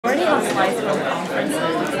have slides from conferences. You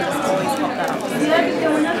just always pop that up. I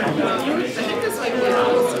think that's like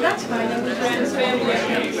so that's fine.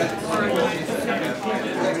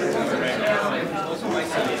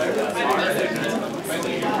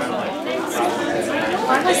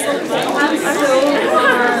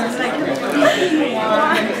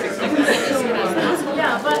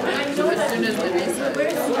 Yeah, but I know that as soon as it is, I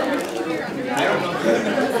don't know.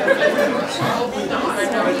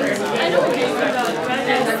 I know what you're about.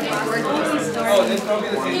 Oh, that's probably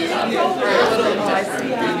the same.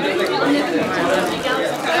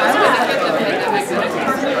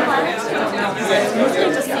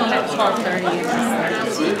 Just come at 12:30.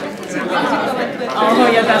 Oh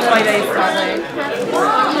yeah, that's why they started.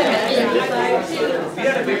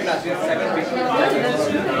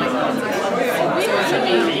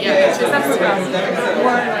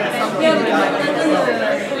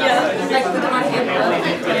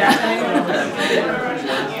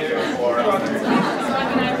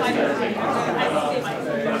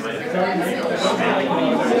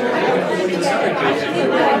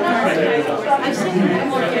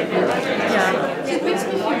 It makes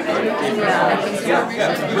me feel better.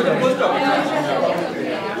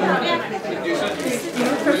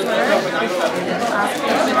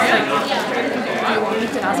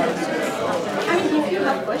 I mean, if you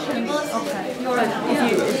have questions, okay. But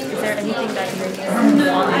is there anything that you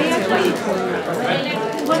want to like?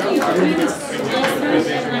 What do you mean is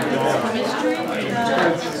chemistry?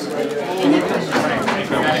 Any questions?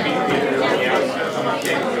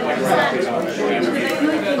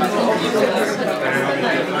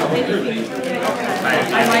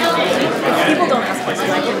 I might, if people don't ask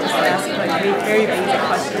questions, I can just ask like very basic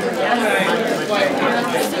questions.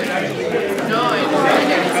 No, I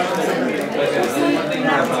know.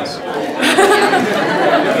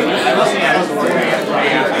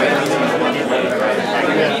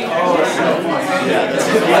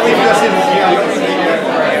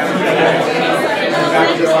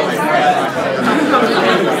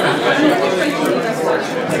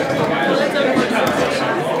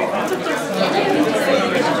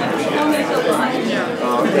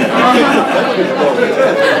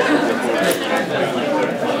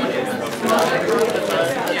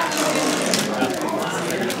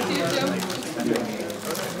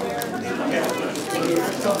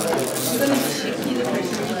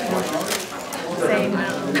 Same.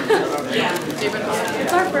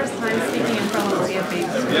 It's our first time speaking in front of CFA.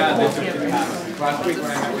 Last week when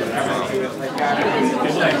I met with Emily, it was like,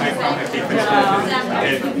 yeah,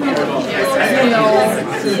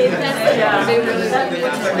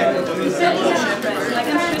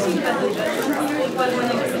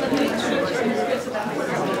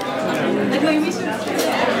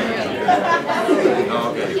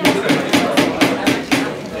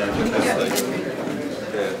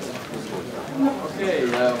 Okay,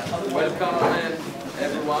 welcome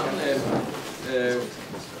everyone.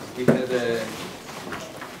 We had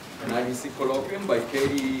an ITC colloquium by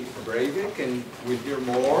Katie Breivik, and we'll hear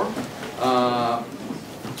more a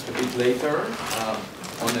bit later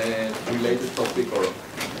on a related topic, or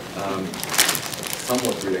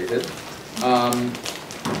somewhat related.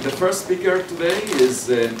 The first speaker today is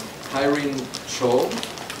Hyerin Cho,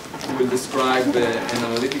 who will describe an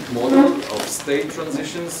analytic model of state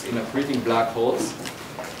transitions in accreting black holes.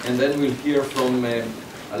 And then we'll hear from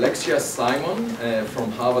Alexia Simon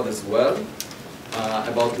from Harvard as well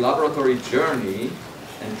about laboratory journey,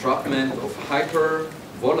 entrapment of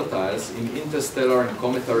hyper-volatiles in interstellar and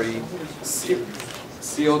cometary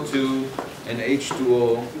CO2 and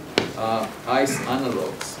H2O ice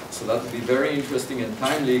analogs. So that would be very interesting and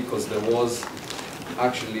timely, because there was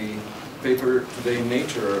actually paper today in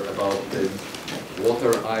Nature about the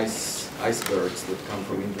water icebergs that come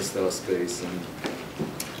from interstellar space, and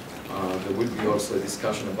there will be also a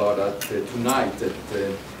discussion about that tonight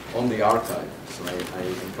on the archive. So I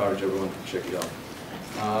encourage everyone to check it out.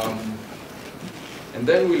 And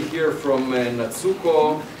then we'll hear from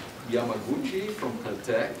Natsuko Yamaguchi from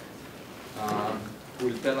Caltech, who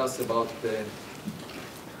will tell us about the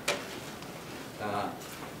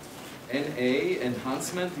NA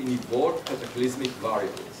enhancement in evolved cataclysmic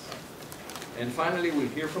variables. And finally, we'll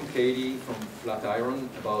hear from Katie from Flatiron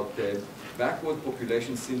about the backward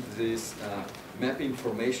population synthesis mapping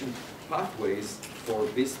formation pathways for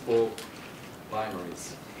bespoke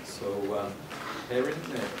binaries. So, Hyerin,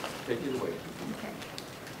 take it away. Okay.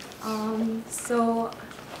 So,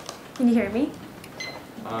 can you hear me?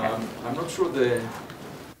 I'm not sure the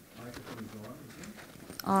microphone is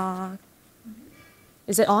on.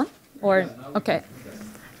 Is it on? Or okay,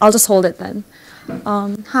 I'll just hold it then.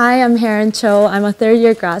 Hi, I'm Hyerin Cho. I'm a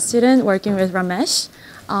third-year grad student working with Ramesh.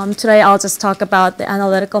 Today I'll just talk about the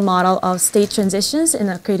analytical model of state transitions in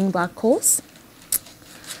accreting black holes.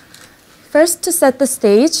 First, to set the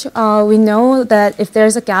stage, we know that if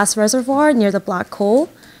there's a gas reservoir near the black hole,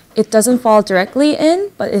 it doesn't fall directly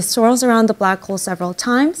in, but it swirls around the black hole several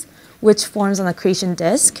times, which forms an accretion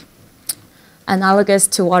disk, analogous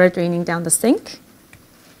to water draining down the sink.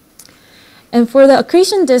 And for the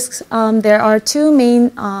accretion disks, there are two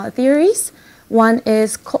main theories. One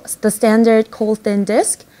is the standard cold-thin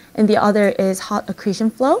disk, and the other is hot accretion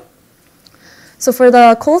flow. So for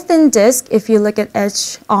the cold-thin disk, if you look at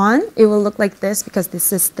edge on, it will look like this because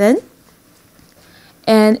this is thin.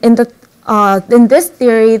 And in this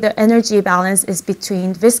theory, the energy balance is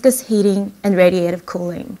between viscous heating and radiative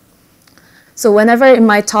cooling. So whenever in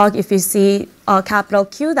my talk, if you see capital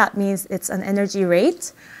Q, that means it's an energy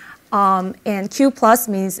rate. And Q plus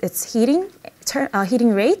means it's heating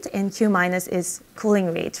rate, and Q minus is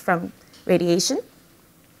cooling rate from radiation.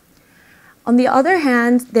 On the other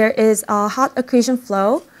hand, there is a hot accretion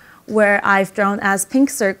flow where I've drawn as pink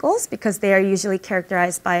circles because they are usually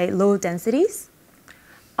characterized by low densities.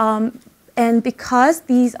 And because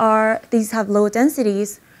these have low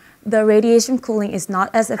densities, the radiation cooling is not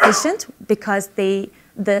as efficient because the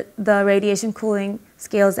radiation cooling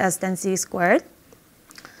scales as density squared.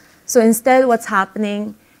 So instead, what's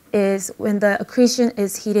happening is when the accretion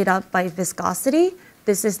is heated up by viscosity,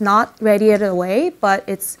 this is not radiated away, but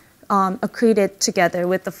it's accreted together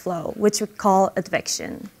with the flow, which we call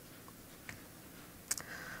advection.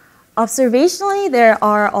 Observationally, there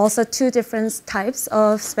are also two different types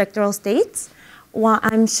of spectral states.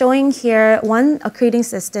 I'm showing here one accreting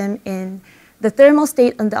system in the thermal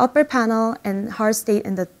state on the upper panel and hard state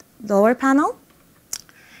in the lower panel.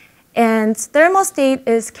 And thermal state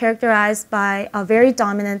is characterized by a very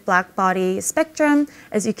dominant black body spectrum,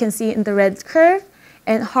 as you can see in the red curve.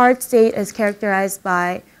 And hard state is characterized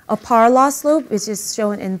by a power loss loop, which is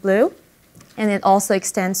shown in blue. And it also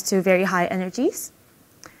extends to very high energies.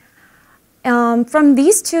 From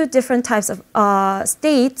these two different types of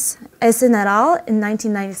states, Essen et al. In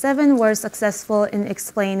 1997 were successful in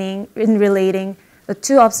relating the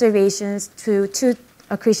two observations to two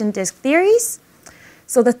accretion disk theories.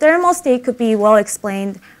 So the thermal state could be well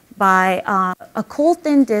explained by a cold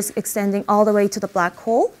thin disk extending all the way to the black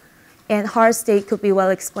hole, and hard state could be well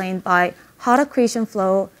explained by hot accretion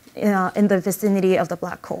flow in the vicinity of the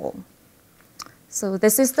black hole. So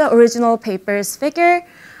this is the original paper's figure.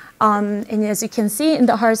 And as you can see in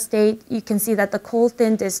the hard state, you can see that the cold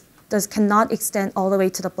thin disk cannot extend all the way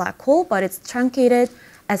to the black hole, but it's truncated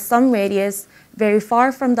at some radius very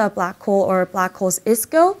far from the black hole or black hole's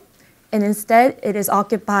ISCO. And instead, it is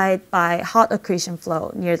occupied by hot accretion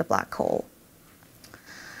flow near the black hole.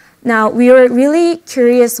 Now, we were really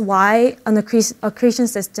curious why an accretion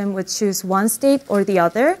system would choose one state or the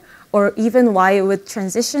other, or even why it would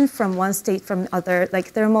transition from one state from the other, like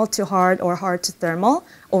thermal to hard or hard to thermal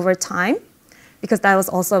over time, because that was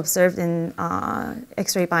also observed in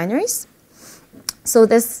X-ray binaries. So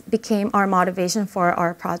this became our motivation for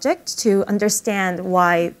our project to understand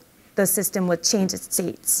why the system would change its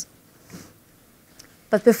states.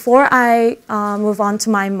 But before I move on to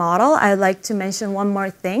my model, I'd like to mention one more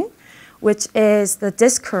thing, which is the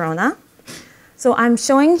disk corona. So I'm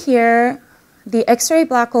showing here the X-ray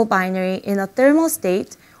black hole binary in a thermal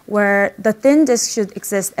state where the thin disk should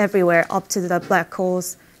exist everywhere up to the black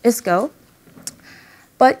hole's ISCO.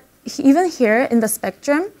 But even here in the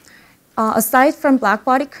spectrum, aside from black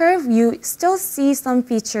body curve, you still see some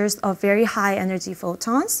features of very high energy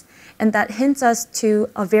photons, and that hints us to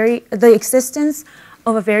the existence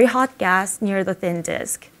of a very hot gas near the thin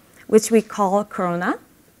disk, which we call corona.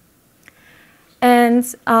 And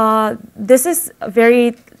this is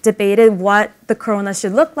very debated what the corona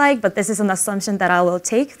should look like, but this is an assumption that I will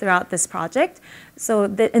take throughout this project. So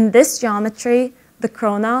in this geometry, the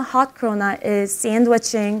corona, hot corona, is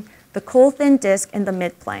sandwiching the cold thin disk in the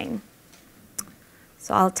midplane.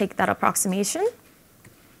 So I'll take that approximation.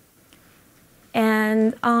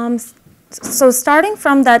 And so starting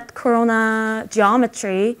from that corona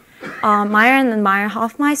geometry, Myron and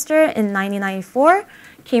Meyer-Hofmeister in 1994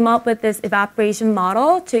 came up with this evaporation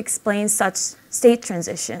model to explain such state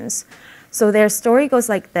transitions. So their story goes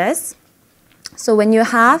like this. So when you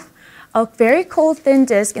have a very cold thin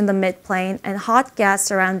disk in the midplane and hot gas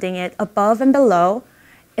surrounding it above and below,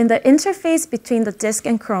 in the interface between the disk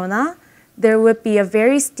and corona, there would be a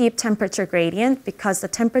very steep temperature gradient because the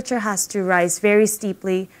temperature has to rise very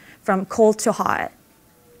steeply from cold to hot.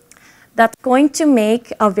 That's going to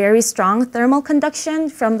make a very strong thermal conduction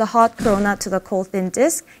from the hot corona to the cold thin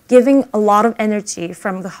disk, giving a lot of energy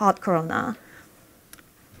from the hot corona.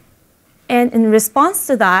 And in response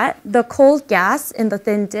to that, the cold gas in the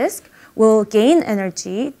thin disk will gain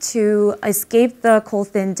energy to escape the cold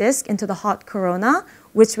thin disk into the hot corona,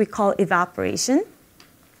 which we call evaporation.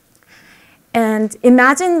 And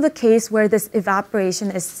imagine the case where this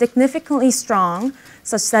evaporation is significantly strong,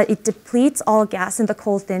 such that it depletes all gas in the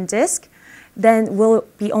cold thin disk. Then we'll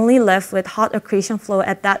be only left with hot accretion flow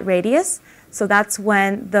at that radius. So that's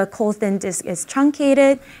when the cold thin disk is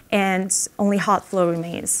truncated and only hot flow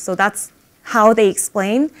remains. So that's how they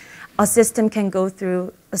explain a system can go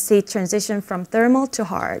through a state transition from thermal to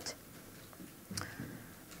hard.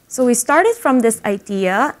 So we started from this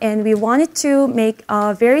idea, and we wanted to make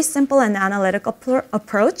a very simple and analytical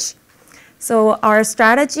approach. So our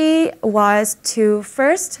strategy was to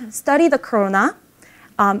first study the corona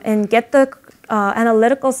and get the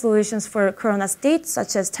analytical solutions for corona states,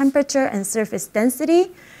 such as temperature and surface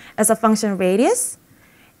density as a function of radius.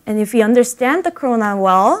 And if we understand the corona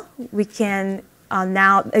well, we can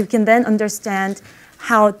then understand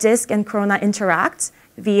how disk and corona interact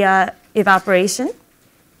via evaporation.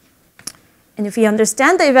 And if we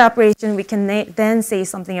understand the evaporation, we can then say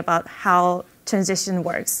something about how transition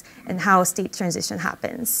works and how state transition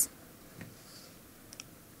happens.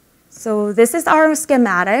 So this is our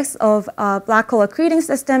schematics of a black hole accreting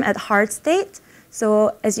system at hard state.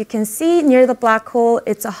 So as you can see, near the black hole,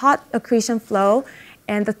 it's a hot accretion flow,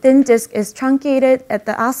 and the thin disk is truncated at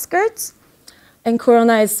the outskirts, and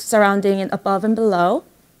corona is surrounding it above and below.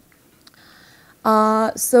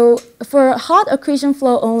 So for hot accretion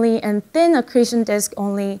flow only and thin accretion disk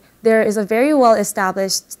only, there is a very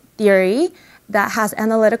well-established theory that has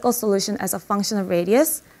analytical solution as a function of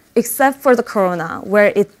radius, except for the corona,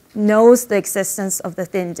 where it knows the existence of the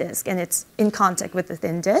thin disk and it's in contact with the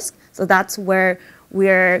thin disk. So that's where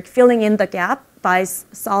we're filling in the gap by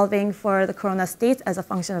solving for the corona states as a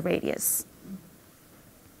function of radius.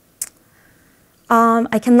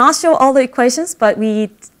 I cannot show all the equations, but we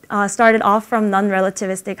started off from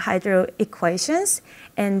non-relativistic hydro equations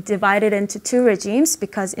and divided into two regimes,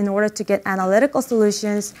 because in order to get analytical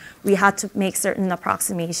solutions, we had to make certain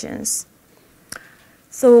approximations.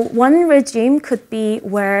 So one regime could be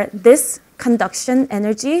where this conduction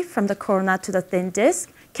energy from the corona to the thin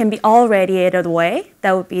disk can be all radiated away.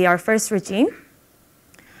 That would be our first regime.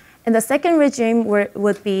 And the second regime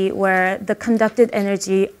would be where the conducted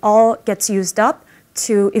energy all gets used up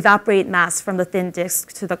to evaporate mass from the thin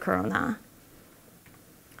disk to the corona.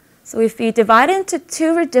 So if we divide into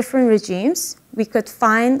two different regimes, we could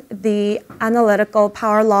find the analytical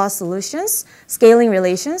power law solutions, scaling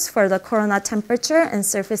relations for the corona temperature and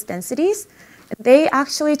surface densities. They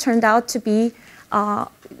actually turned out to be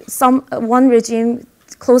one regime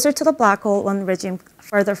closer to the black hole, one regime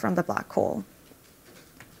further from the black hole.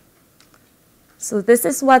 So this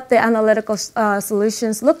is what the analytical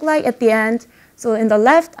solutions look like at the end. So in the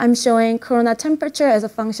left, I'm showing corona temperature as a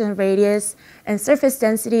function of radius and surface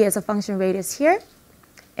density as a function of radius here.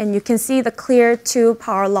 And you can see the clear two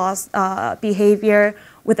power laws behavior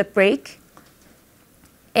with a break.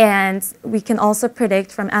 And we can also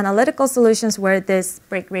predict from analytical solutions where this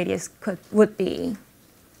break radius would be.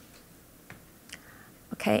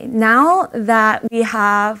 Okay, now that we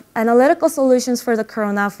have analytical solutions for the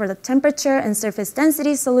corona, for the temperature and surface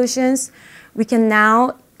density solutions, we can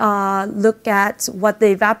now look at what the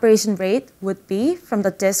evaporation rate would be from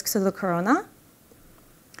the disk to the corona.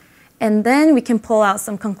 And then we can pull out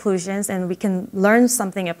some conclusions and we can learn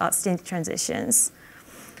something about state transitions.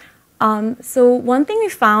 So one thing we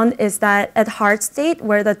found is that at hard state,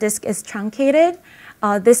 where the disk is truncated,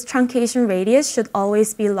 this truncation radius should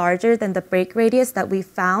always be larger than the break radius that we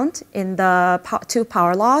found in the two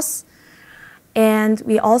power laws. And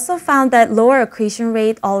we also found that lower accretion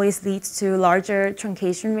rate always leads to larger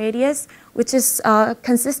truncation radius, which is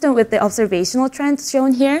consistent with the observational trends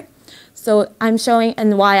shown here. So I'm showing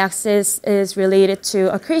and y-axis is related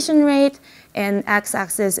to accretion rate, and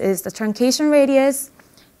x-axis is the truncation radius.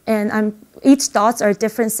 And each dots are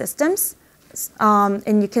different systems.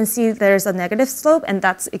 And you can see there's a negative slope, and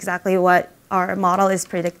that's exactly what our model is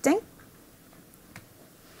predicting.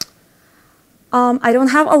 I don't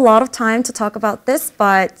have a lot of time to talk about this,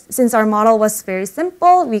 but since our model was very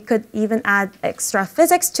simple, we could even add extra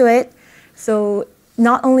physics to it. So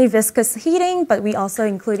not only viscous heating, but we also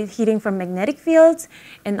included heating from magnetic fields,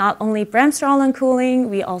 and not only Bremsstrahlung cooling,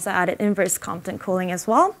 we also added inverse Compton cooling as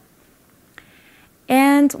well.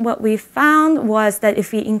 And what we found was that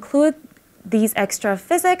if we include these extra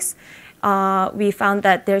physics, we found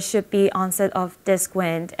that there should be onset of disk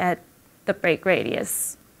wind at the break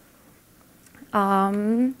radius.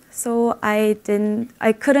 So I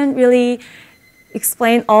couldn't really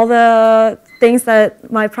explain all the things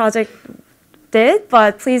that my project did,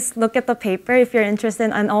 but please look at the paper if you're interested,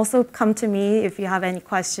 and also come to me if you have any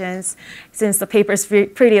questions, since the paper is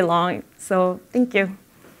pretty long. So thank you.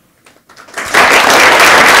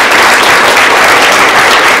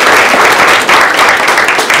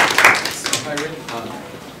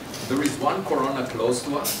 There is one corona close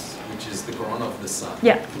to us, which is the corona of the sun.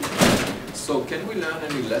 Yeah. So can we learn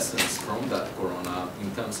any lessons from that corona in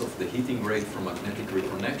terms of the heating rate from magnetic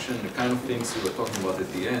reconnection, the kind of things you were talking about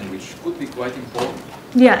at the end, which could be quite important?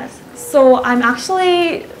 Yes. So I'm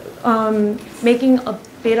actually making a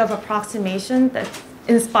bit of approximation that's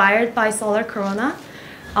inspired by solar corona.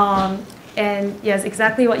 And yes,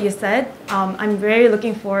 exactly what you said. I'm very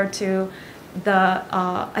looking forward to the,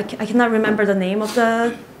 I cannot remember the name of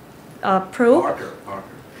the probe.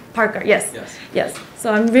 Parker, yes. Yes.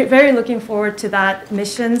 So I'm very looking forward to that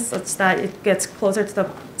mission, such that it gets closer to the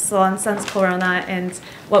sun's corona and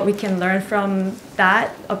what we can learn from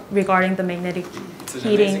that regarding the magnetic it's an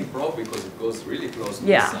heating. amazing probe because it goes really close to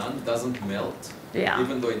the sun, doesn't melt,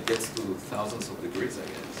 even though it gets to thousands of degrees, I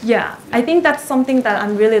guess. Yeah, I think that's something that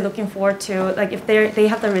I'm really looking forward to. Like if they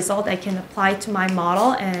have the result, I can apply to my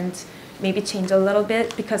model and maybe change a little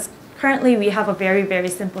bit, because currently we have a very, very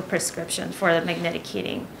simple prescription for the magnetic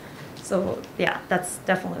heating. So yeah, that's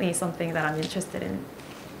definitely something that I'm interested in.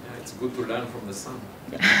 Yeah, it's good to learn from the sun.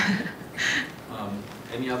 Yeah.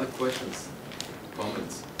 Any other questions,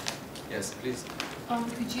 comments? Yes, please.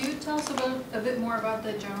 Could you tell us a bit more about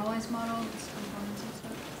the generalized model, its components and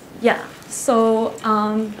stuff? Yeah, so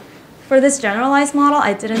for this generalized model,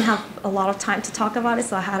 I didn't have a lot of time to talk about it,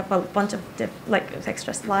 so I had a bunch of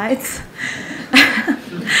extra slides.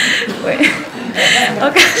 Wait.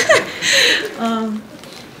 Okay.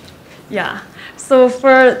 Yeah. So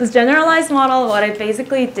for this generalized model, what I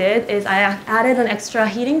basically did is I added an extra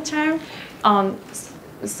heating term.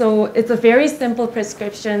 So it's a very simple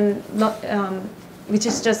prescription, which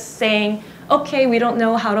is just saying, okay, we don't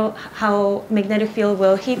know how magnetic field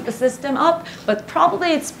will heat the system up, but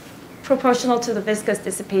probably it's proportional to the viscous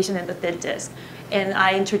dissipation in the thin disk. And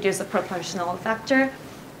I introduced a proportional factor.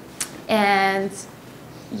 And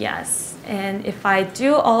yes, and if I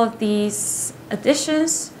do all of these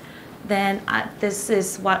additions, then this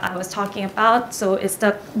is what I was talking about. So it's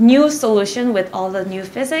the new solution with all the new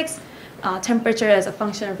physics, temperature as a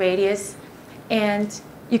function of radius. And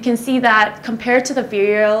you can see that compared to the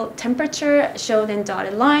virial temperature shown in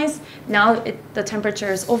dotted lines, now the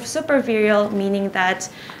temperature is super virial, meaning that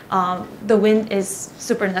the wind is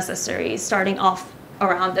super necessary, starting off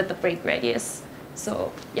around at the break radius.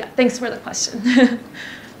 So yeah, thanks for the question.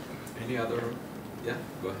 Any other? Yeah,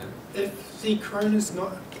 go ahead. If the corona is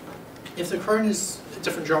not, if the corona is a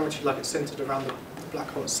different geometry, like it's centered around the black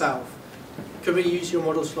hole itself, could we use your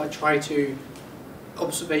models to like try to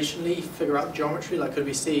observationally figure out the geometry? Like, could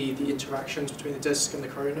we see the interactions between the disk and the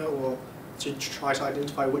corona, or to try to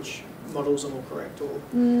identify which models are more correct? Or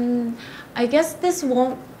I guess this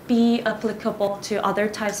won't be applicable to other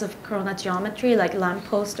types of corona geometry, like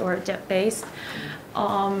lamppost or jet-based.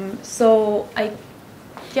 So I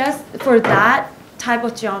guess for that type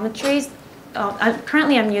of geometries,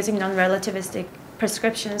 currently I'm using non-relativistic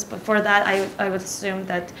prescriptions, but for that I would assume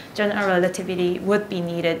that general relativity would be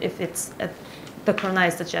needed if it's the corona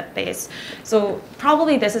is the jet base. So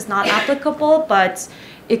probably this is not applicable, but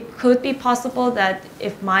it could be possible that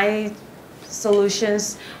if my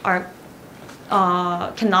solutions are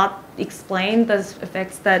cannot explain the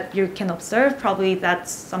effects that you can observe, probably that's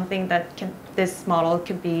something that this model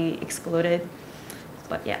could be excluded.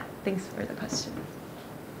 But yeah, thanks for the question.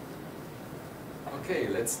 Okay,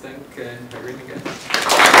 let's thank Hyerin again.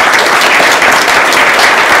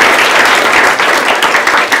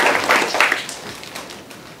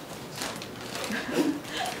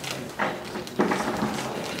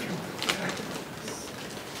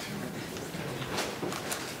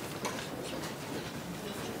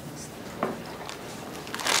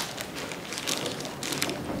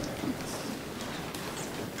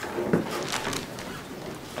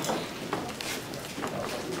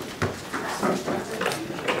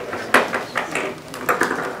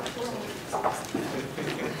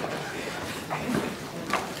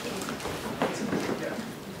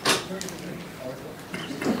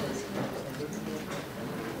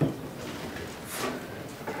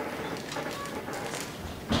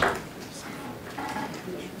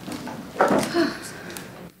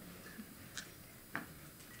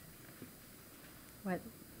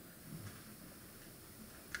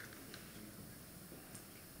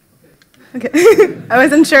 Okay, I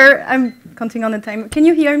wasn't sure. I'm counting on the time. Can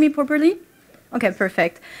you hear me properly? Okay,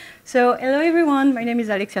 perfect. So, hello everyone, my name is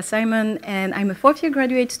Alexia Simon, and I'm a fourth-year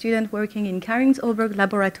graduate student working in Karin's Oberg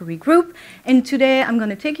Laboratory Group. And today I'm going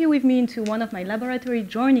to take you with me into one of my laboratory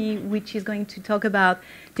journey, which is going to talk about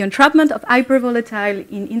the entrapment of hyper-volatile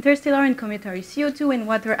in interstellar and cometary CO2 and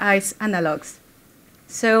water ice analogs.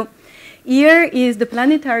 So, here is the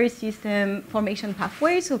planetary system formation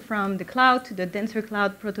pathway, so from the cloud to the denser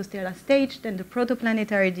cloud protostellar stage, then the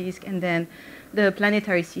protoplanetary disk, and then the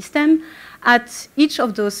planetary system. At each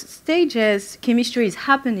of those stages, chemistry is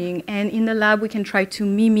happening, and in the lab we can try to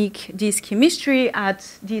mimic this chemistry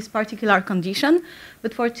at this particular condition.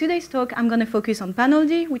 But for today's talk, I'm going to focus on panel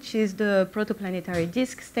D, which is the protoplanetary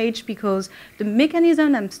disk stage, because the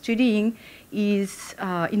mechanism I'm studying is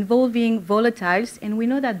involving volatiles, and we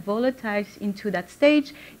know that volatiles into that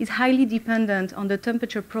stage is highly dependent on the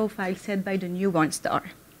temperature profile set by the newborn star.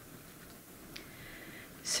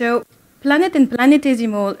 So, planet and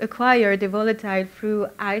planetesimal acquire the volatile through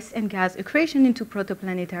ice and gas accretion into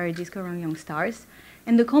protoplanetary disk around young stars.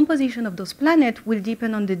 And the composition of those planets will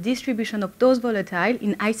depend on the distribution of those volatile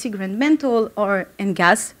in icy grand mantle and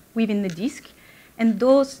gas within the disk. And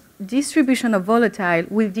those distribution of volatile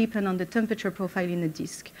will depend on the temperature profile in the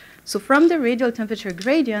disk. So from the radial temperature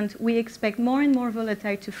gradient, we expect more and more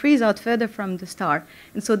volatile to freeze out further from the star.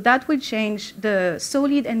 And so that will change the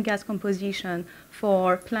solid and gas composition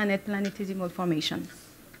for planetesimal formation.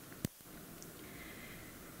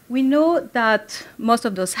 We know that most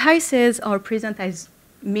of those ices are present as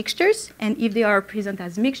mixtures, and if they are present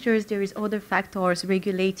as mixtures, there is other factors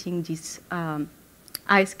regulating this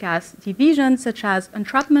ice-gas division, such as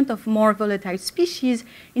entrapment of more volatile species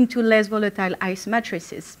into less volatile ice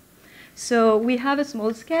matrices. So we have a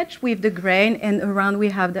small sketch with the grain, and around we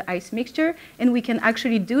have the ice mixture, and we can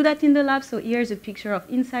actually do that in the lab. So here's a picture of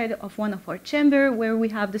inside of one of our chambers where we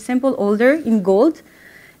have the sample holder in gold,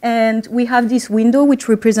 and we have this window which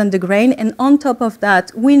represents the grain, and on top of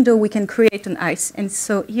that window we can create an ice. And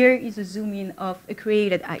so here is a zoom in of a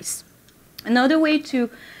created ice. Another way to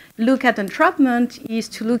look at entrapment is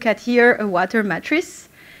to look at here a water matrix.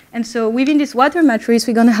 And so within this water matrix,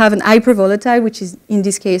 we're going to have an hypervolatile, which is in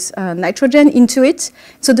this case nitrogen, into it.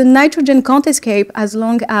 So the nitrogen can't escape as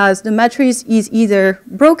long as the matrix is either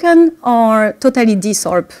broken or totally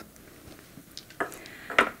desorbed.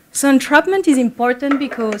 So entrapment is important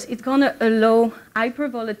because it's going to allow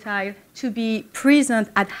hypervolatile to be present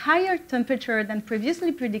at higher temperature than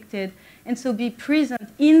previously predicted, and so be present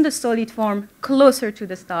in the solid form closer to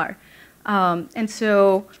the star. And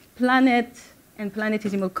so planet and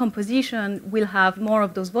planetesimal composition will have more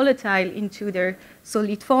of those volatile into their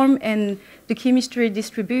solid form, and the chemistry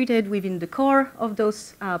distributed within the core of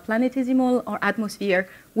those planetesimal or atmosphere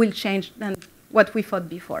will change than what we thought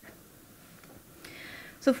before.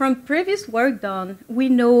 So from previous work done, we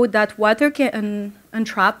know that water can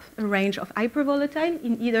entrap a range of hypervolatile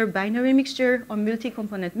in either binary mixture or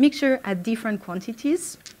multi-component mixture at different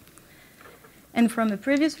quantities. And from a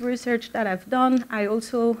previous research that I've done, I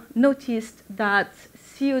also noticed that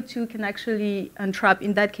CO2 can actually entrap,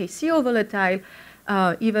 in that case, CO volatile,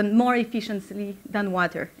 even more efficiently than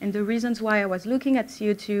water. And the reasons why I was looking at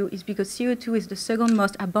CO2 is because CO2 is the second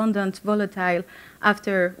most abundant volatile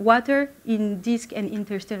after water in disk and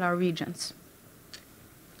interstellar regions.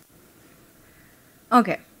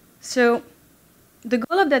 Okay, so the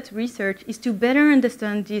goal of that research is to better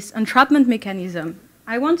understand this entrapment mechanism.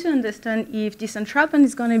 I want to understand if this entrapment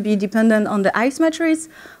is going to be dependent on the ice matrix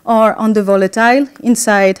or on the volatile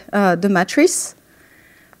inside the matrix,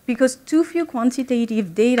 because too few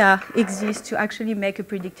quantitative data exist to actually make a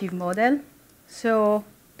predictive model. So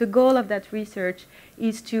the goal of that research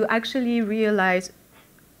is to actually realize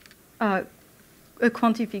a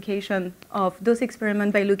quantification of those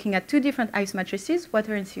experiments by looking at two different ice matrices,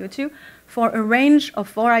 water and CO2, for a range of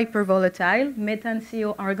 4 hypervolatile, methane,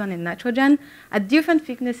 CO, argon, and nitrogen, at different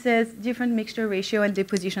thicknesses, different mixture ratio, and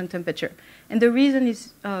deposition temperature. And the reason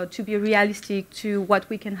is to be realistic to what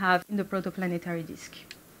we can have in the protoplanetary disk.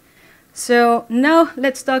 So now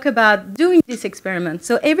let's talk about doing this experiment.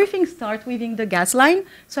 So everything starts within the gas line.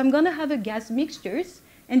 So I'm going to have a gas mixtures.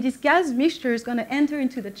 And this gas mixture is going to enter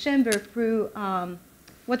into the chamber through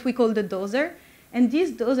what we call the doser. And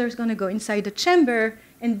this doser is going to go inside the chamber.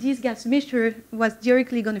 And this gas mixture was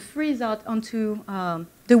directly going to freeze out onto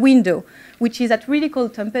the window, which is at really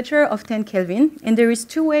cold temperature of 10 Kelvin. And there is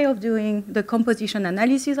 2 ways of doing the composition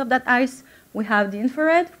analysis of that ice. We have the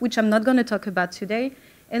infrared, which I'm not going to talk about today.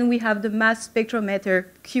 And we have the mass spectrometer,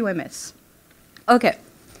 QMS. OK.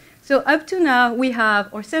 So up to now, we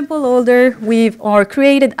have our sample holder with our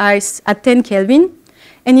created ice at 10 Kelvin.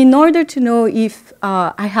 And in order to know if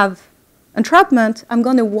I have entrapment, I'm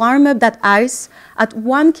going to warm up that ice at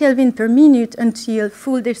 1 Kelvin per minute until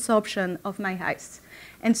full desorption of my ice.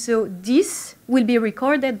 And so this will be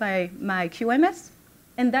recorded by my QMS,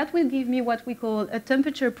 and that will give me what we call a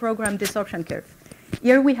temperature program desorption curve.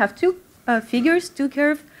 Here we have two figures, two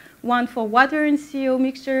curves, one for water and CO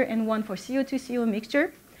mixture and one for CO2-CO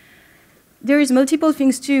mixture. There is multiple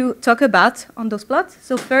things to talk about on those plots.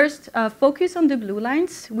 So first, focus on the blue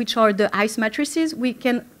lines, which are the ice matrices. We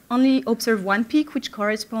can only observe one peak, which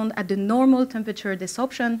corresponds at the normal temperature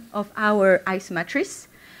desorption of our ice matrix.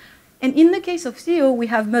 And in the case of CO, we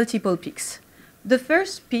have multiple peaks. The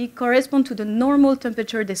first peak corresponds to the normal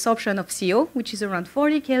temperature desorption of CO, which is around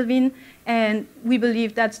 40 Kelvin, and we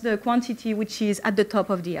believe that's the quantity which is at the top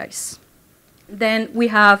of the ice. Then we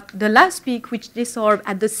have the last peak, which desorbs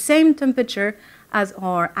at the same temperature as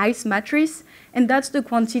our ice matrix, and that's the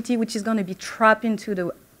quantity which is going to be trapped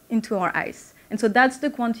into our ice. And so that's the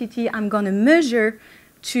quantity I'm going to measure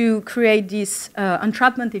to create this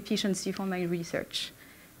entrapment efficiency for my research.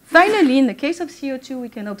 Finally, in the case of CO2, we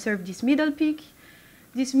can observe this middle peak.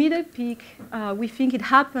 This middle peak, we think it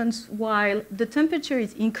happens while the temperature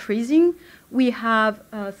is increasing. We have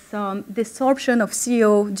some desorption of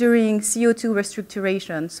CO during CO2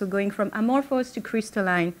 restructuration, so going from amorphous to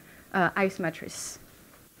crystalline ice matrix.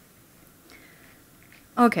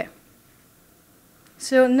 OK.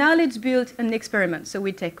 So now let's build an experiment. So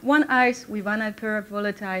we take one ice with one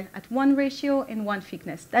hyper-volatile at one ratio and one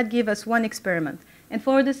thickness. That gives us one experiment. And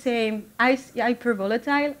for the same ice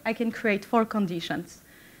hyper-volatile, I can create 4 conditions.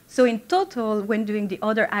 So in total, when doing the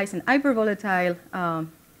other ice and hyper-volatile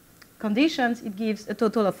conditions, it gives a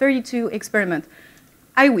total of 32 experiments.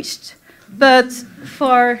 I wished. But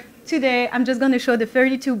for today, I'm just going to show the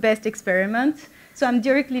 32 best experiments. So I'm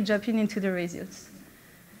directly jumping into the results.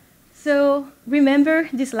 So remember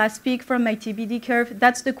this last peak from my TBD curve?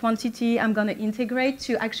 That's the quantity I'm going to integrate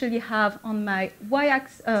to actually have on my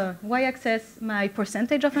y-axis my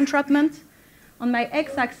percentage of entrapment. On my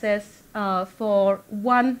x-axis, for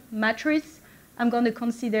one matrix, I'm going to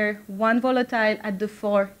consider one volatile at the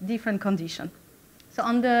 4 different conditions. So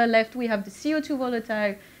on the left, we have the CO2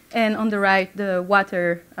 volatile, and on the right, the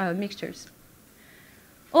water mixtures.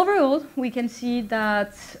 Overall, we can see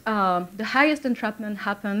that the highest entrapment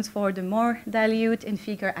happens for the more dilute and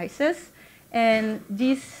thicker ices, and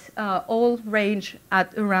these all range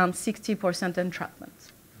at around 60% entrapment.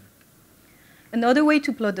 Another way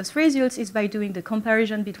to plot those results is by doing the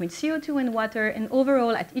comparison between CO2 and water, and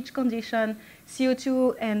overall, at each condition,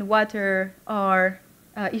 CO2 and water are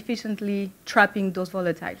efficiently trapping those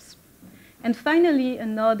volatiles. And finally,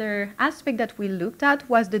 another aspect that we looked at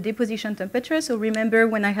was the deposition temperature. So remember,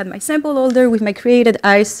 when I had my sample holder with my created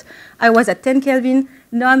ice, I was at 10 Kelvin.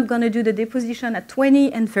 Now I'm going to do the deposition at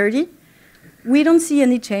 20 and 30. We don't see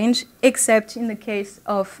any change, except in the case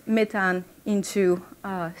of methane into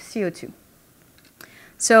CO2.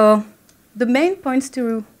 So the main points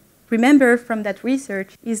to remember from that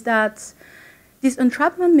research is that this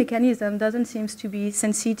entrapment mechanism doesn't seem to be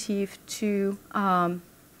sensitive to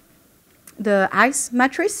the ice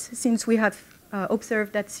matrix, since we have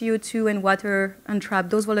observed that CO2 and water entrap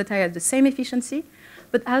those volatiles at the same efficiency,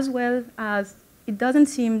 but as well as it doesn't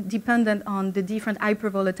seem dependent on the different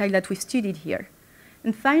hypervolatile that we've studied here.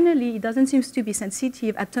 And finally, it doesn't seem to be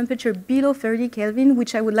sensitive at temperature below 30 Kelvin,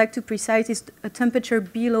 which I would like to precise is a temperature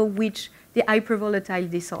below which the hypervolatile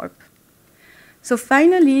desorb. So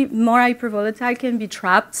finally, more hypervolatile can be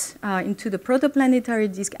trapped into the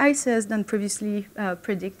protoplanetary disk ices than previously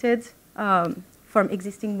predicted from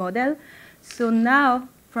existing model. So now,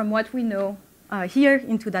 from what we know here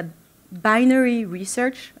into that binary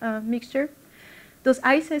research mixture, those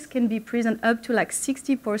ices can be present up to like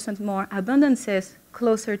 60% more abundances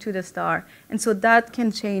closer to the star. And so that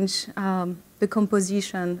can change the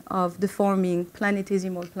composition of the forming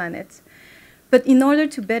planetesimal planets. But in order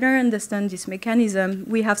to better understand this mechanism,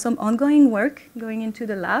 we have some ongoing work going into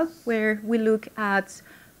the lab where we look at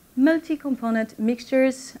multi-component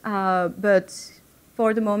mixtures, but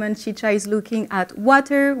for the moment, Chicha is looking at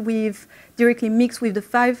water directly mixed with the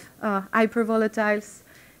 5 hypervolatiles.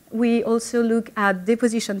 We also look at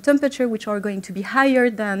deposition temperature, which are going to be higher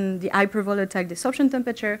than the hypervolatile desorption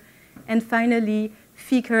temperature, and finally,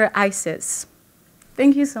 thicker ices.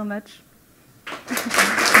 Thank you so much.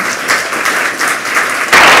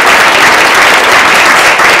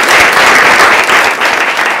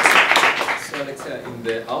 Alexia, in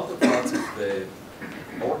the outer parts of the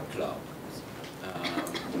Oort cloud,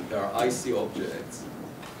 there are icy objects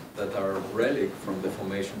that are relic from the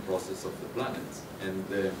formation process of the planets.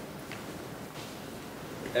 And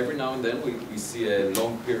every now and then we see a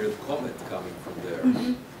long period comet coming from there.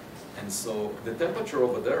 And so the temperature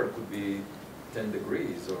over there could be 10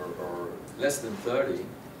 degrees or less than 30.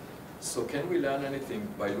 So can we learn anything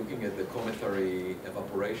by looking at the cometary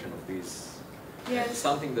evaporation of these? Yes.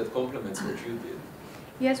 Something that complements what you did.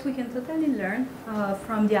 Yes, we can totally learn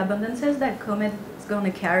from the abundances that comet is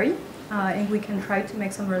going to carry, and we can try to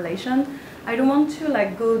make some relation. I don't want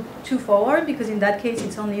to go too forward because in that case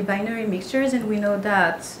it's only binary mixtures, and we know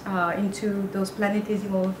that into those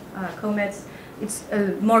planetesimal comets it's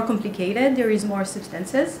more complicated. There is more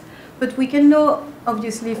substances, but we can know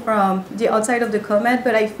obviously from the outside of the comet.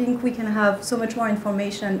 But I think we can have so much more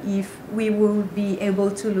information if we will be able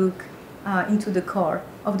to look into the core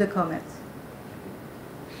of the comet.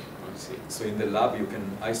 I see. So in the lab you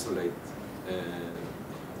can isolate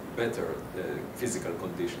better the physical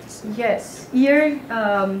conditions. Yes. Here,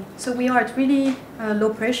 so we are at really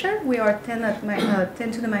low pressure. We are 10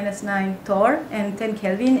 to the minus 9 torr and 10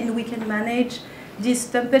 Kelvin, and we can manage this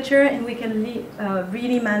temperature, and we can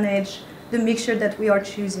really manage the mixture that we are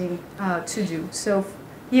choosing to do. So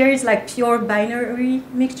here is pure binary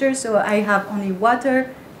mixture. So I have only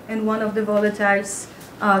water and one of the volatiles.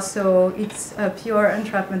 So it's a pure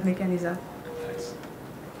entrapment mechanism. Nice.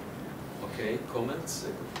 Okay, comments?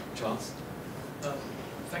 Charles?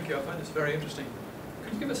 Thank you. I find this very interesting.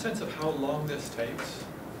 Could you give a sense of how long this takes?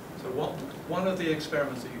 So one of the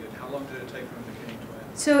experiments that you did, how long did it take from beginning to end?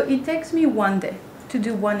 So it takes me 1 day to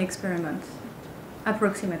do one experiment,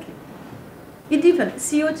 approximately. It depends.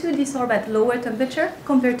 CO2 dissolves at lower temperature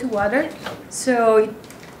compared to water, so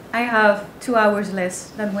I have 2 hours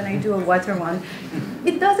less than when I do a water one.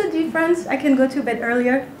 It does a difference. I can go to bed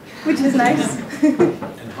earlier, which is nice.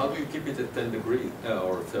 And how do you keep it at 10 degrees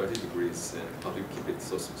or 30 degrees? How do you keep it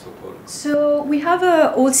so cold? So we have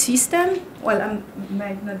a old system. Well, I'm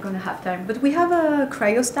not going to have time, but we have a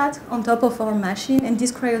cryostat on top of our machine, and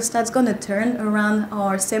this cryostat is going to turn around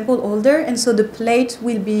our sample holder, and so the plate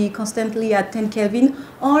will be constantly at 10 Kelvin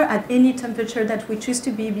or at any temperature that we choose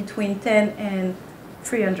to be between 10 and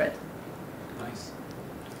 300. Nice.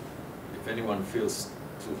 If anyone feels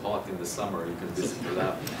too hot in the summer, you can visit the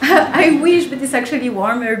lab. I wish, but it's actually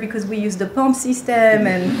warmer because we use the pump system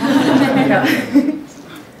and. Yeah.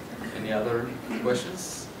 Any other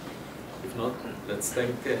questions? If not, let's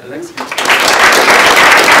thank Alexia.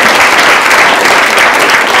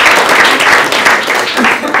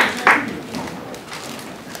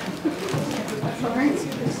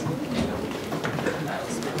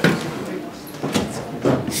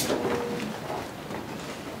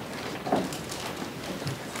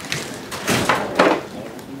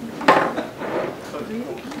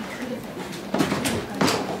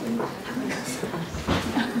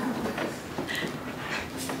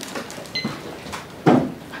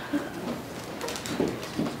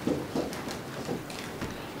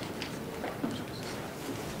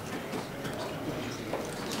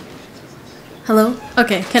 Hello?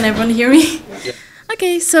 Okay, can everyone hear me? Yeah.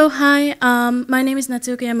 Okay, so hi, my name is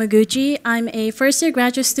Natsuko Yamaguchi. I'm a first-year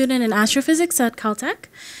graduate student in astrophysics at Caltech.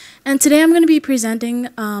 And today I'm going to be presenting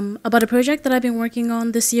about a project that I've been working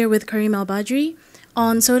on this year with Karim El-Badri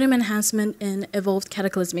on sodium enhancement in evolved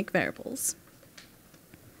cataclysmic variables.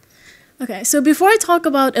 Okay, so before I talk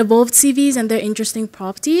about evolved CVs and their interesting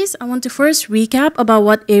properties, I want to first recap about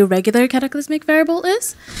what a regular cataclysmic variable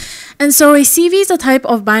is. And so a CV is a type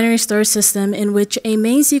of binary star system in which a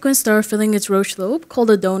main sequence star filling its Roche lobe,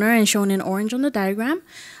 called a donor and shown in orange on the diagram,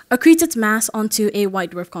 accretes its mass onto a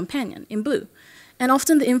white dwarf companion in blue. And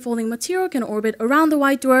often the infolding material can orbit around the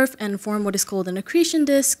white dwarf and form what is called an accretion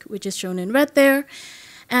disk, which is shown in red there.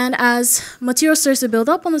 And as material starts to build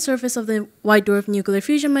up on the surface of the white dwarf, nuclear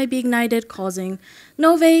fusion might be ignited, causing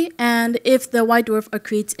novae. And if the white dwarf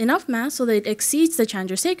accretes enough mass so that it exceeds the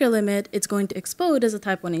Chandrasekhar limit, it's going to explode as a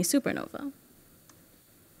type 1a supernova.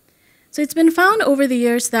 So it's been found over the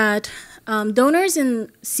years that donors in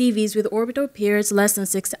CVs with orbital periods less than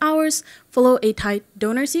 6 hours follow a tight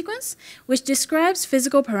donor sequence, which describes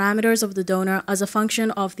physical parameters of the donor as a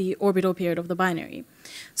function of the orbital period of the binary.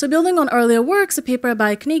 So building on earlier works, a paper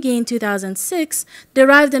by Knigge in 2006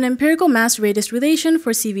 derived an empirical mass radius relation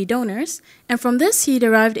for CV donors, and from this he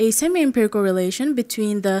derived a semi-empirical relation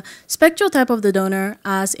between the spectral type of the donor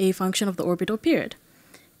as a function of the orbital period.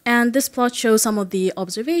 And this plot shows some of the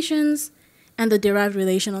observations and the derived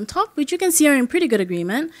relation on top, which you can see are in pretty good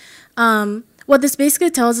agreement. What this basically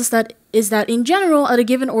tells us is that in general, at a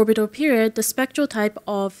given orbital period, the spectral type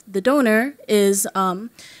of the donor is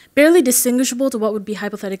barely distinguishable to what would be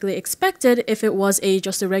hypothetically expected if it was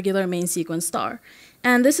just a regular main sequence star.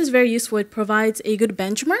 And this is very useful. It provides a good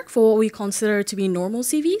benchmark for what we consider to be normal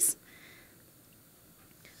CVs.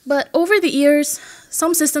 But over the years,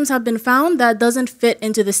 some systems have been found that doesn't fit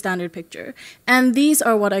into the standard picture. And these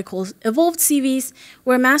are what I call evolved CVs,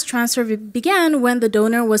 where mass transfer began when the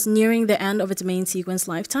donor was nearing the end of its main sequence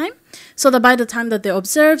lifetime. So that by the time that they're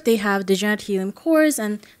observed, they have degenerate helium cores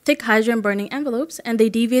and thick hydrogen-burning envelopes, and they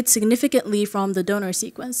deviate significantly from the donor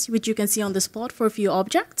sequence, which you can see on this plot for a few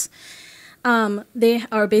objects. They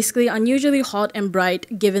are basically unusually hot and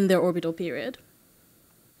bright given their orbital period.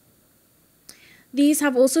 These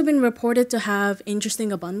have also been reported to have interesting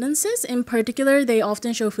abundances. In particular, they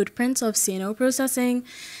often show footprints of CNO processing,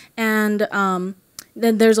 and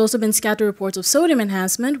then there's also been scattered reports of sodium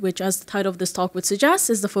enhancement, which, as the title of this talk would suggest,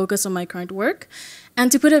 is the focus of my current work.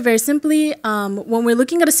 And to put it very simply, when we're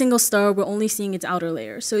looking at a single star, we're only seeing its outer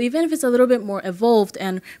layer. So even if it's a little bit more evolved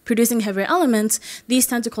and producing heavier elements, these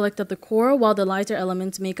tend to collect at the core, while the lighter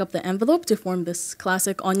elements make up the envelope to form this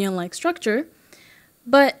classic onion-like structure.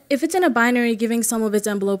 But if it's in a binary giving some of its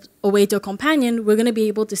envelope away to a companion, we're going to be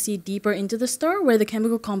able to see deeper into the star where the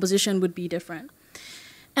chemical composition would be different.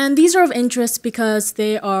 And these are of interest because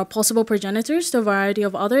they are possible progenitors to a variety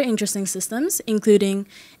of other interesting systems, including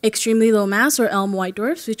extremely low mass or ELM white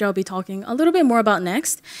dwarfs, which I'll be talking a little bit more about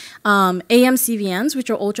next, AM-CVNs, which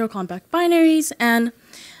are ultra-compact binaries, and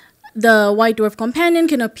the white dwarf companion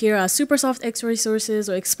can appear as super soft X-ray sources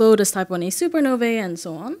or explode as type 1a supernovae, and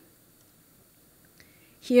so on.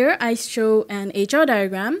 Here I show an HR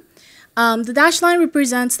diagram. The dashed line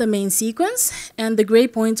represents the main sequence, and the gray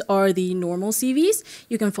points are the normal CVs.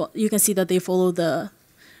 You can see that they follow the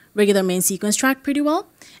regular main sequence track pretty well.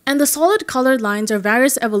 And the solid colored lines are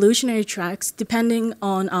various evolutionary tracks depending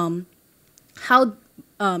on how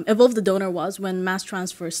evolved the donor was when mass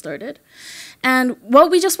transfer started. And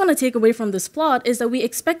what we just want to take away from this plot is that we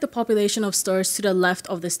expect the population of stars to the left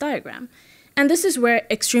of this diagram. And this is where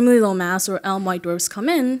extremely low mass or ELM white dwarfs come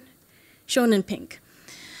in, shown in pink.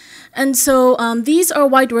 And so these are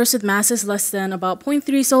white dwarfs with masses less than about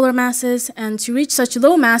 0.3 solar masses, and to reach such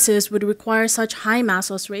low masses would require such high mass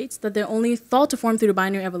loss rates that they're only thought to form through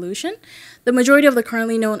binary evolution. The majority of the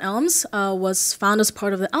currently known ELMs was found as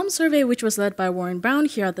part of the ELM survey, which was led by Warren Brown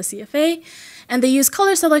here at the CFA, and they used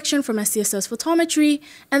color selection from SDSS photometry,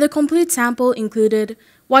 and the complete sample included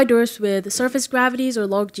white dwarfs with surface gravities or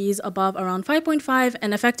log Gs above around 5.5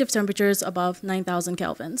 and effective temperatures above 9,000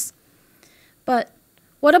 kelvins. But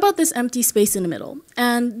what about this empty space in the middle?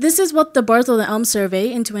 And this is what the Barthel and Elm survey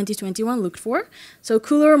in 2021 looked for. So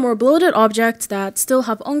cooler, more bloated objects that still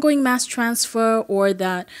have ongoing mass transfer or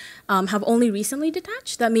that have only recently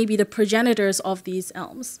detached, that may be the progenitors of these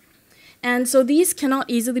ELMs. And so these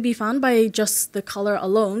cannot easily be found by just the color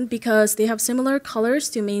alone because they have similar colors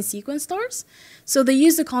to main sequence stars. So they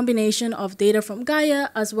used a combination of data from Gaia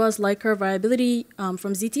as well as light curve variability from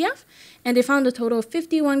ZTF, and they found a total of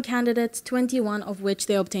 51 candidates, 21 of which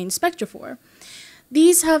they obtained spectra for.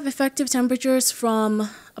 These have effective temperatures from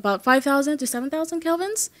about 5,000 to 7,000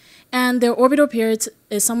 kelvins, and their orbital period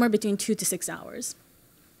is somewhere between 2 to 6 hours.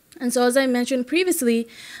 And so as I mentioned previously,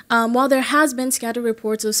 while there has been scattered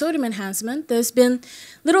reports of sodium enhancement, there's been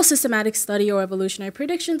little systematic study or evolutionary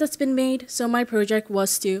prediction that's been made. So my project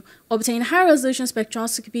was to obtain high resolution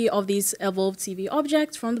spectroscopy of these evolved CV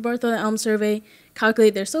objects from the Barthel and Elm survey,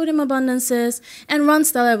 calculate their sodium abundances, and run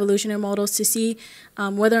stellar evolutionary models to see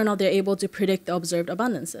whether or not they're able to predict the observed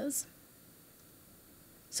abundances.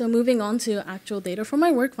 So moving on to actual data from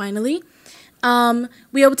my work finally.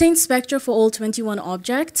 We obtained spectra for all 21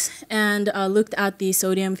 objects and looked at the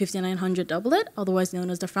sodium 5900 doublet, otherwise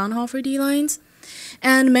known as the Fraunhofer D lines,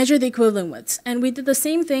 and measured the equivalent widths. And we did the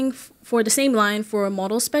same thing for the same line for a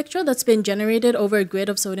model spectra that's been generated over a grid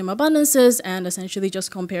of sodium abundances and essentially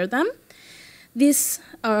just compared them. These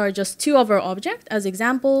are just two of our objects as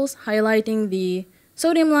examples, highlighting the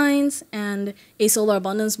sodium lines and a solar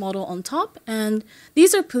abundance model on top. And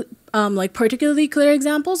these are like particularly clear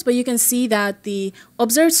examples, but you can see that the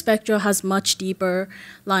observed spectra has much deeper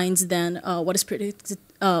lines than what is predicted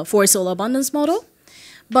for a solar abundance model.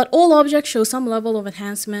 But all objects show some level of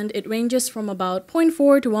enhancement. It ranges from about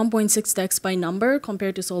 0.4 to 1.6 dex by number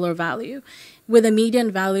compared to solar value, with a median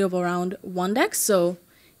value of around 1 dex. So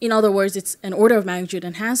in other words, it's an order of magnitude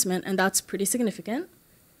enhancement, and that's pretty significant.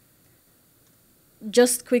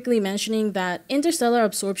 Just quickly mentioning that interstellar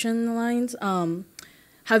absorption lines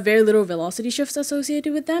have very little velocity shifts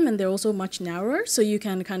associated with them, and they're also much narrower, so you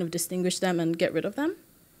can kind of distinguish them and get rid of them.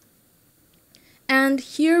 And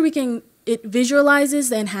here it visualizes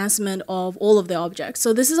the enhancement of all of the objects.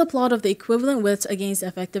 So this is a plot of the equivalent widths against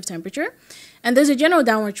effective temperature. And there's a general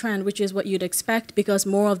downward trend, which is what you'd expect because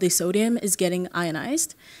more of the sodium is getting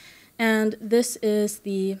ionized. And this is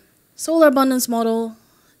the solar abundance model.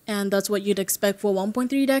 and that's what you'd expect for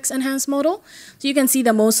 1.3x enhanced model. So you can see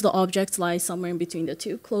that most of the objects lie somewhere in between the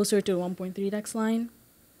two, closer to the 1.3x line.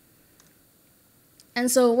 And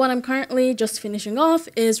so what I'm currently just finishing off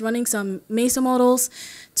is running some MESA models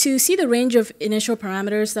to see the range of initial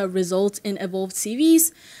parameters that result in evolved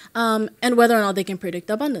CVs and whether or not they can predict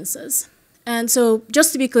abundances. And so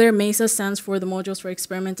just to be clear, MESA stands for the Modules for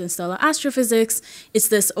Experiment in Stellar Astrophysics. It's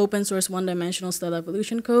this open source one-dimensional stellar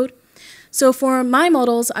evolution code. So for my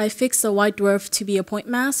models, I fixed the white dwarf to be a point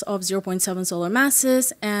mass of 0.7 solar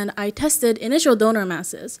masses, and I tested initial donor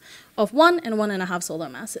masses of 1 and 1.5 solar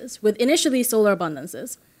masses with initially solar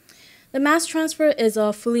abundances. The mass transfer is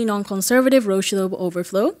a fully non-conservative Roche-Loeb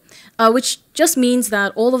overflow, which just means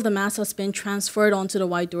that all of the mass that's been transferred onto the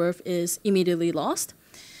white dwarf is immediately lost.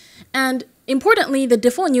 And importantly, the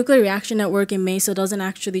default nuclear reaction network in MESA doesn't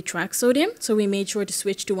actually track sodium, so we made sure to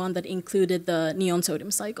switch to one that included the neon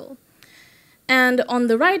sodium cycle. And on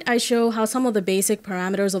the right, I show how some of the basic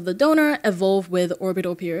parameters of the donor evolve with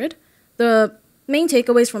orbital period. The main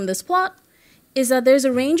takeaways from this plot is that there's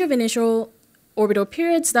a range of initial orbital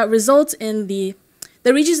periods that results in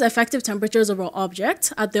that reaches effective temperatures of our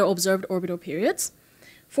object at their observed orbital periods.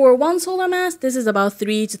 For 1 solar mass, this is about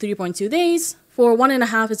 3 to 3.2 days. For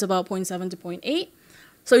 1.5, it's about 0.7 to 0.8.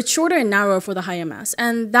 So it's shorter and narrower for the higher mass,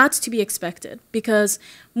 and that's to be expected because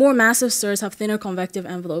more massive stars have thinner convective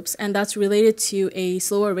envelopes, and that's related to a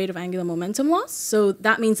slower rate of angular momentum loss. So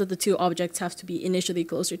that means that the two objects have to be initially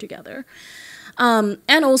closer together. And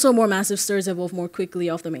also more massive stars evolve more quickly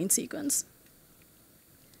off the main sequence.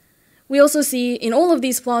 We also see in all of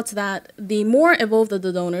these plots that the more evolved that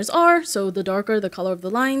the donors are, so the darker the color of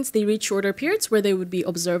the lines, they reach shorter periods where they would be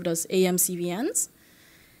observed as AMCVNs.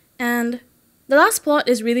 And the last plot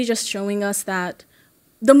is really just showing us that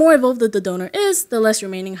the more evolved that the donor is, the less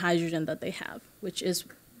remaining hydrogen that they have, which is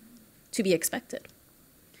to be expected.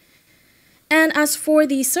 And as for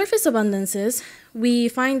the surface abundances, we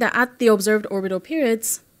find that at the observed orbital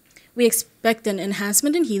periods, we expect an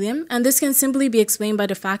enhancement in helium, and this can simply be explained by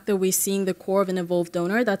the fact that we're seeing the core of an evolved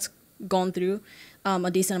donor that's gone through a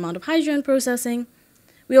decent amount of hydrogen processing.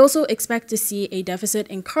 We also expect to see a deficit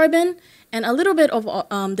in carbon and a little bit of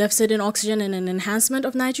deficit in oxygen and an enhancement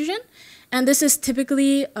of nitrogen. And this is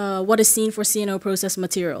typically what is seen for CNO process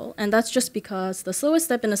material. And that's just because the slowest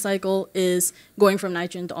step in the cycle is going from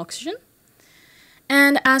nitrogen to oxygen.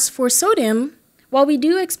 And as for sodium, while we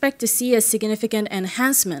do expect to see a significant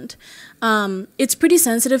enhancement, it's pretty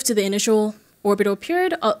sensitive to the initial orbital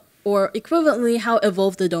period or equivalently how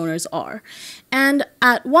evolved the donors are. And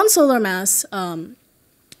at 1 solar mass,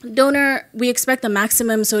 donor, we expect a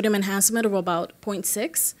maximum sodium enhancement of about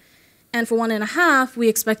 0.6. And for 1.5, we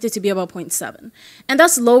expect it to be about 0.7. And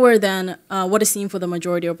that's lower than what is seen for the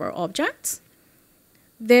majority of our objects.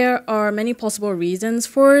 There are many possible reasons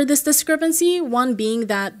for this discrepancy, one being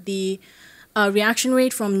that the reaction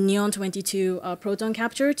rate from neon-22 proton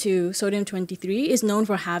capture to sodium-23 is known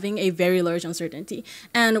for having a very large uncertainty.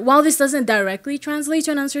 And while this doesn't directly translate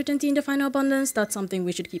to an uncertainty in the final abundance, that's something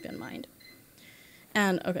we should keep in mind.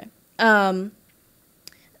 And okay.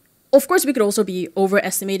 Of course, we could also be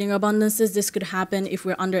overestimating abundances. This could happen if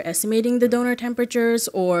we're underestimating the donor temperatures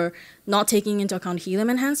or not taking into account helium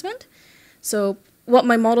enhancement. So what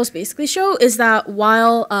my models basically show is that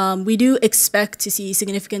while we do expect to see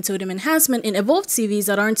significant sodium enhancement in evolved CVs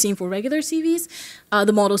that aren't seen for regular CVs,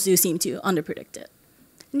 the models do seem to underpredict it.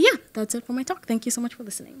 And yeah, that's it for my talk. Thank you so much for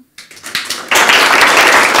listening.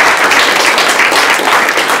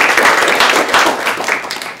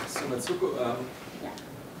 So Natsuko,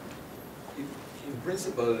 in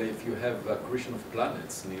principle, if you have accretion of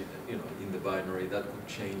planets, in the binary, that could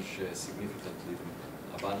change significantly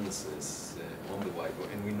the abundances on the white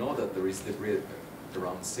dwarf. And we know that there is debris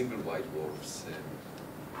around single white dwarfs,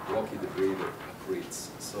 rocky debris that accretes.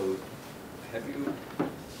 So, have you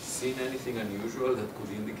seen anything unusual that could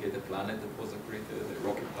indicate a planet that was accreted, a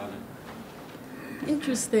rocky planet?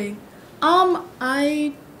 Interesting.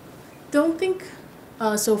 I don't think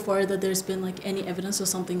so far that there's been like any evidence of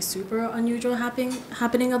something super unusual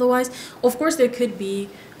happening otherwise. Of course, there could be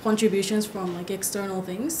contributions from like external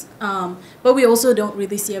things, but we also don't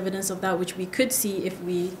really see evidence of that, which we could see if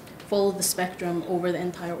we follow the spectrum over the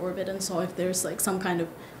entire orbit and saw if there's like some kind of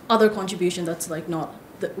other contribution that's like not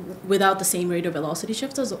without the same rate of velocity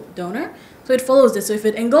shifts as a donor. So it follows this. So if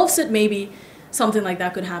it engulfs it, maybe something like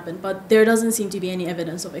that could happen, but there doesn't seem to be any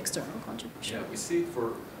evidence of external contribution. Yeah, we see it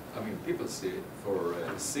for, people see it for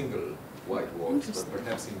single white dwarfs, but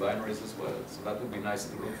perhaps in binaries as well. So that would be nice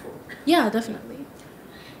to look for. Yeah, definitely.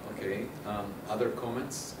 Okay, other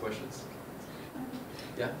comments, questions?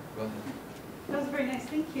 Yeah, go ahead. That was very nice,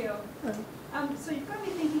 thank you. So you've got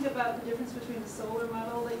me thinking about the difference between the solar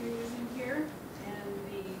model that you're using here and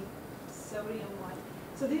the sodium one.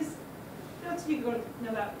 So these, you can go know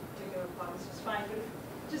about particular plots just fine, but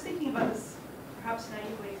just thinking about this perhaps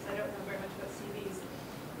naively, because I don't know very much about CVs,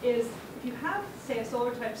 is if you have, say, a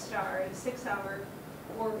solar type star in a 6-hour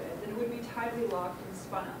orbit, then it would be tidally locked and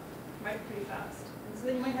spun up, right, pretty fast. And so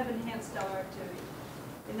then you might have enhanced stellar activity.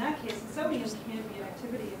 In that case, the sodium can be an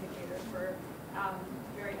activity indicator for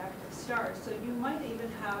very active stars. So you might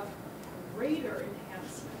even have greater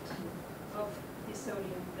enhancement of the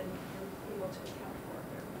sodium than you're able to account for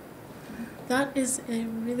here. That is a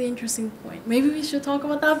really interesting point. Maybe we should talk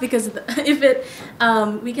about that, because if it,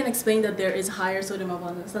 we can explain that there is higher sodium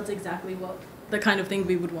abundance. That's exactly what the kind of thing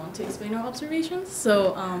we would want to explain our observations.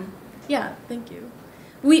 So yeah, thank you.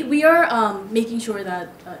 We are making sure that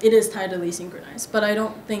it is tidally synchronized, but I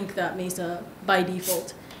don't think that MESA by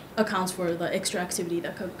default accounts for the extra activity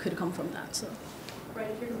that could come from that. So.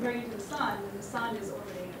 Right, if you're comparing it to the sun, then the sun is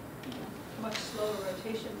orbiting a much slower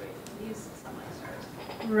rotation rate than these sun-like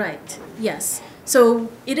stars. Right, yes.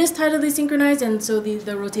 So it is tidally synchronized, and so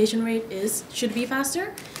the rotation rate should be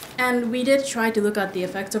faster. And we did try to look at the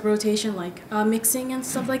effects of rotation, like mixing and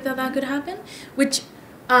stuff like that could happen, which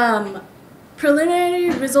preliminary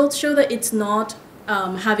results show that it's not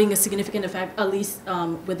having a significant effect, at least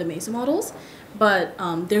with the MESA models, but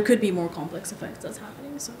there could be more complex effects that's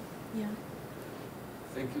happening, so yeah.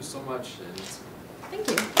 Thank you so much. Thank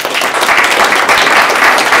you.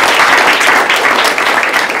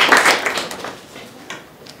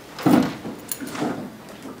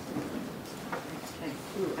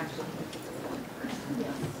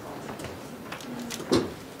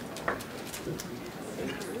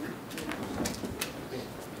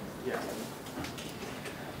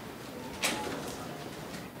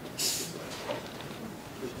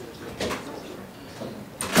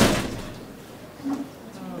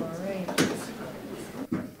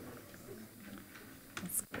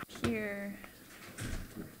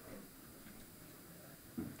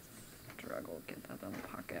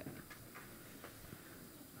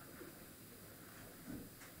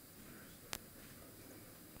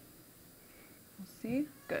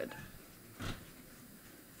 Good.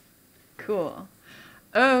 Cool.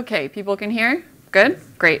 Okay, people can hear? Good?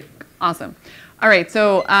 Great. Awesome. All right,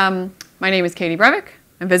 so my name is Katie Breivik.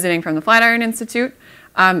 I'm visiting from the Flatiron Institute.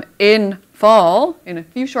 In fall, in a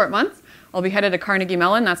few short months, I'll be headed to Carnegie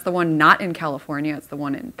Mellon. That's the one not in California. It's the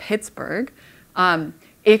one in Pittsburgh.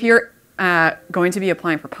 If you're going to be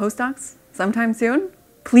applying for postdocs sometime soon,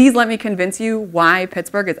 please let me convince you why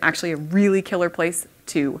Pittsburgh is actually a really killer place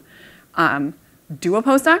to do a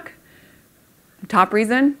postdoc. Top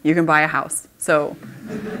reason, you can buy a house. So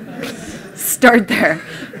start there.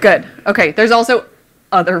 Good. Okay, there's also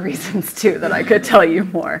other reasons too that I could tell you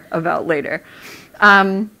more about later.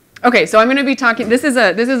 Okay, so I'm going to be talking, this is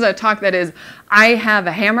a talk that is, I have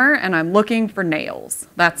a hammer and I'm looking for nails.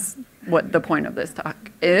 That's what the point of this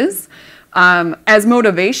talk is. As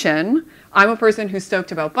motivation, I'm a person who's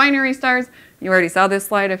stoked about binary stars. You already saw this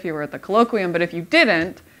slide if you were at the colloquium, but if you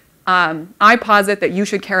didn't, I posit that you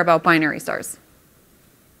should care about binary stars.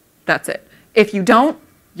 That's it. If you don't,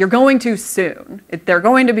 you're going to soon. They're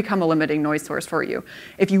going to become a limiting noise source for you.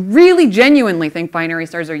 If you really genuinely think binary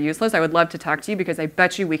stars are useless, I would love to talk to you, because I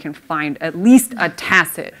bet you we can find at least a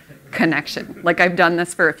tacit connection. Like, I've done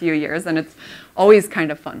this for a few years, and it's always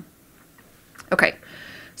kind of fun. Okay,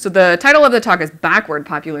 so the title of the talk is Backward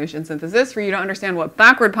Population Synthesis. For you to understand what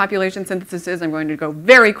backward population synthesis is, I'm going to go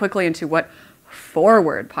very quickly into what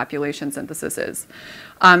forward population synthesis is.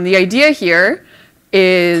 The idea here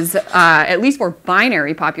is, at least for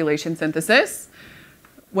binary population synthesis,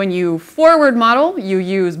 when you forward model, you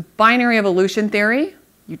use binary evolution theory.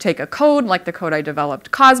 You take a code like the code I developed,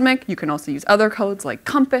 Cosmic. You can also use other codes like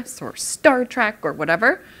Compass or Star Trek or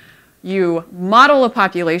whatever. You model a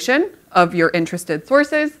population of your interested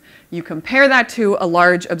sources. You compare that to a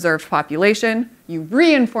large observed population. You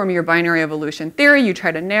re-inform your binary evolution theory. You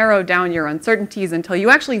try to narrow down your uncertainties until you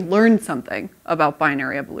actually learn something about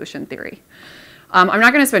binary evolution theory. I'm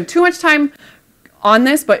not going to spend too much time on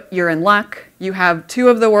this, but you're in luck. You have two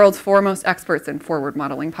of the world's foremost experts in forward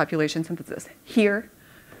modeling population synthesis here.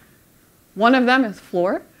 One of them is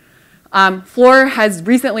Floor. Floor has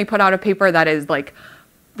recently put out a paper that is like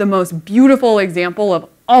the most beautiful example of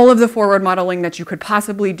all of the forward modeling that you could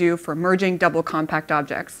possibly do for merging double compact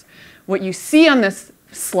objects. What you see on this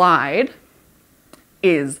slide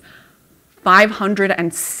is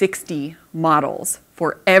 560 models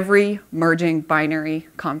for every merging binary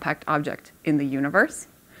compact object in the universe.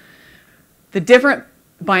 The different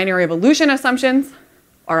binary evolution assumptions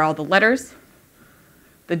are all the letters.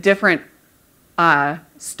 The different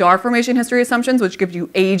star formation history assumptions, which give you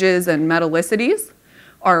ages and metallicities,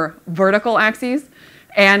 are vertical axes.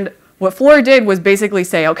 And what Floor did was basically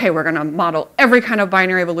say, okay, we're going to model every kind of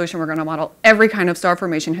binary evolution, we're going to model every kind of star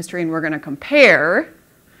formation history, and we're going to compare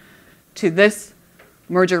to this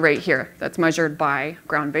merger rate here that's measured by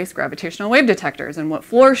ground-based gravitational wave detectors. And what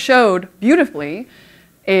Floor showed beautifully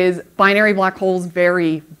is binary black holes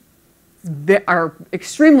are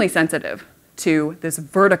extremely sensitive to this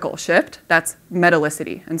vertical shift. That's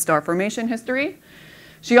metallicity and star formation history.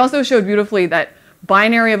 She also showed beautifully that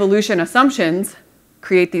binary evolution assumptions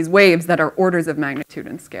create these waves that are orders of magnitude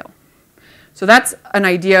in scale. So that's an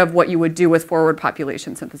idea of what you would do with forward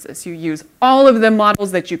population synthesis. You use all of the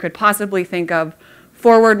models that you could possibly think of,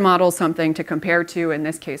 forward model something to compare to, in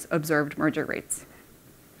this case, observed merger rates.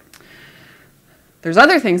 There's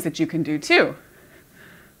other things that you can do too.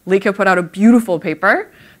 Lika put out a beautiful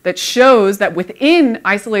paper that shows that within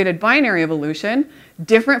isolated binary evolution,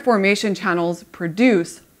 different formation channels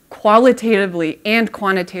produce qualitatively and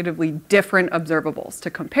quantitatively different observables to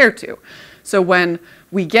compare to. So when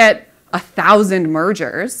we get 1,000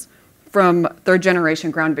 mergers from third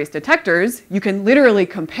generation ground-based detectors, you can literally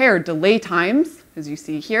compare delay times, as you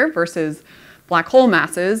see here, versus black hole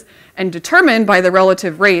masses, and determine by the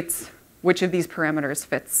relative rates which of these parameters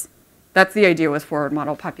fits. That's the idea with forward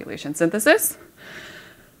model population synthesis.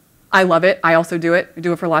 I love it. I also do it. I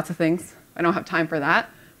do it for lots of things. I don't have time for that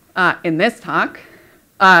in this talk.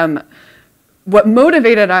 What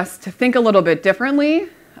motivated us to think a little bit differently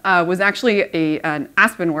was actually an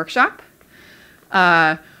Aspen workshop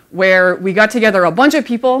where we got together a bunch of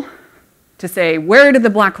people to say, where did the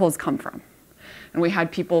black holes come from? And we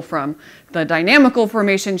had people from the dynamical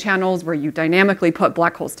formation channels where you dynamically put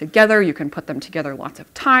black holes together. You can put them together lots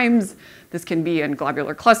of times. This can be in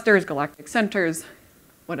globular clusters, galactic centers,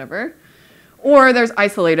 whatever. Or there's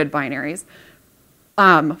isolated binaries.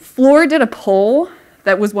 Floor did a poll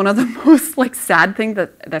that was one of the most sad things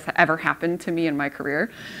that's ever happened to me in my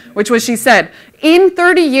career, which was she said, in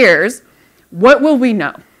 30 years, what will we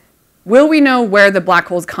know? Will we know where the black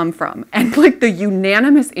holes come from? And the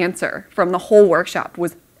unanimous answer from the whole workshop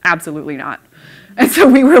was absolutely not. And so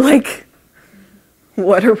we were like,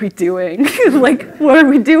 what are we doing? What are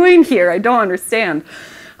we doing here? I don't understand.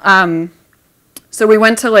 So we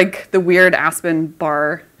went to the weird Aspen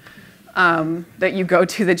bar that you go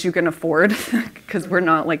to that you can afford because we're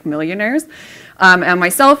not millionaires. And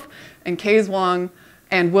myself and Kay Wong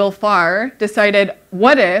and Will Farr decided,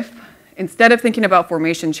 what if, instead of thinking about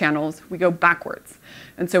formation channels, we go backwards.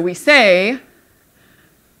 And so we say,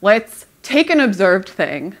 let's take an observed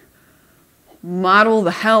thing, model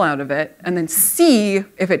the hell out of it, and then see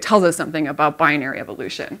if it tells us something about binary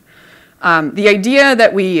evolution. The idea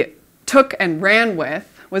that we took and ran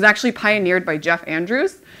with was actually pioneered by Jeff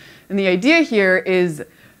Andrews. And the idea here is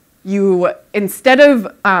you, instead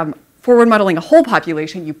of forward modeling a whole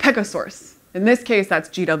population, you pick a source. In this case, that's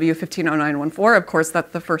GW 150914. Of course,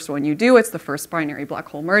 that's the first one you do. It's the first binary black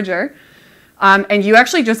hole merger. And you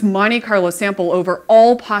actually just Monte Carlo sample over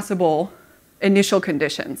all possible initial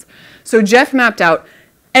conditions. So Jeff mapped out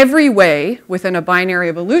every way within a binary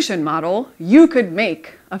evolution model you could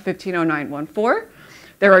make a 150914.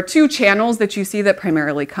 There are two channels that you see that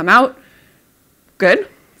primarily come out. Good,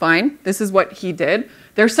 fine. This is what he did.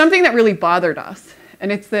 There's something that really bothered us.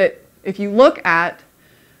 And it's that if you look at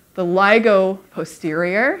the LIGO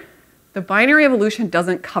posterior, the binary evolution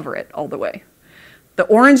doesn't cover it all the way. The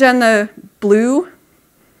orange and the blue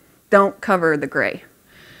don't cover the gray.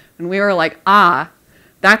 And we were like,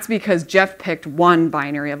 that's because Jeff picked one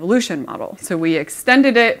binary evolution model. So we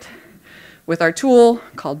extended it with our tool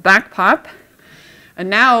called BackPop. And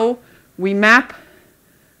now we map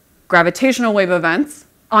gravitational wave events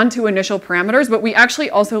onto initial parameters, but we actually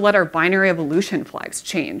also let our binary evolution flags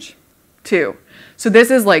change too. So this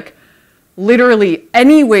is literally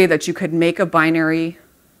any way that you could make a binary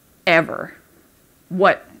ever.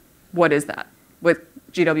 What is that with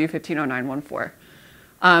GW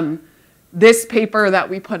 150914? This paper that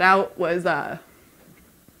we put out was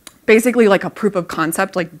basically a proof of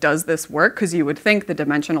concept, does this work? Because you would think the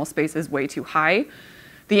dimensional space is way too high.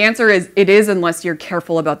 The answer is it is, unless you're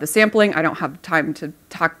careful about the sampling. I don't have time to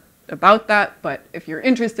talk about that, but if you're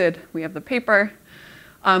interested, we have the paper.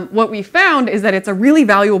 What we found is that it's a really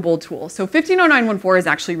valuable tool. So 150914 is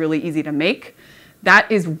actually really easy to make. That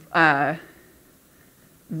is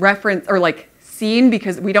reference or seen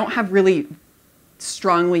because we don't have really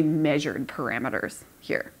strongly measured parameters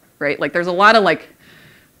here, right? There's a lot of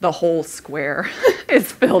the whole square is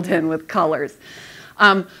filled in with colors.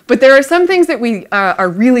 But there are some things that we are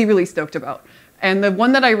really, really stoked about. And the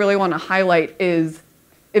one that I really want to highlight is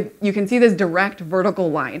if you can see this direct vertical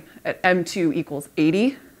line at M2 equals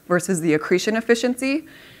 80 versus the accretion efficiency.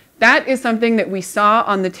 That is something that we saw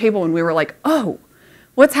on the table and we were like, oh,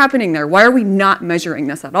 what's happening there? Why are we not measuring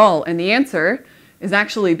this at all? And the answer is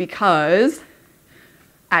actually because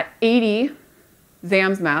at 80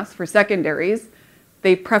 ZAMS mass for secondaries,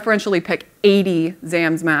 they preferentially pick 80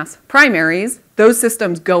 ZAMS mass primaries. Those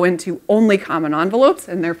systems go into only common envelopes,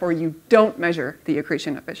 and therefore you don't measure the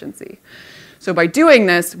accretion efficiency. So by doing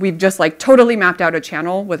this, we've just like totally mapped out a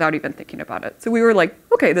channel without even thinking about it. So we were like,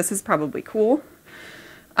 okay, this is probably cool.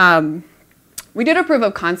 We did a proof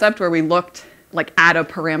of concept where we looked like at a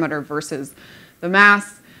parameter versus the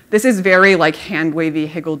mass. This is very like hand-wavy,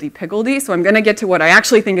 higgledy-piggledy, so I'm gonna get to what I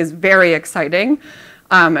actually think is very exciting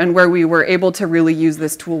and where we were able to really use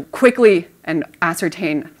this tool quickly and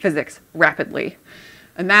ascertain physics rapidly.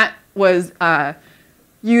 And that was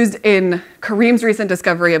used in Kareem's recent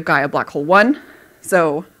discovery of Gaia Black Hole 1.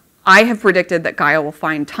 So I have predicted that Gaia will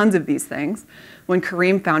find tons of these things. When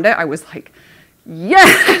Kareem found it, I was like,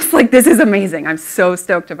 yes, like this is amazing. I'm so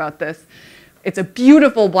stoked about this. It's a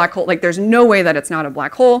beautiful black hole. Like there's no way that it's not a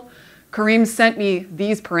black hole. Kareem sent me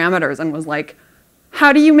these parameters and was like,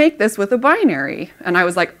 how do you make this with a binary? And I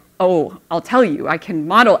was like, oh, I'll tell you. I can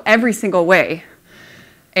model every single way.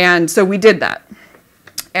 And so we did that.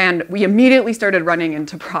 And we immediately started running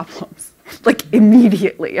into problems, like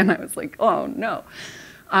immediately. And I was like, oh no.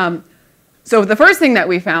 So the first thing that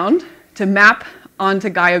we found to map onto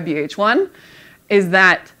Gaia BH1 is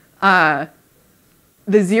that the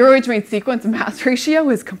 0 main sequence mass ratio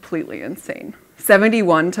is completely insane.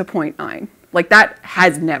 71 to 0.9. Like that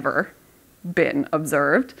has never been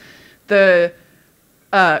observed. The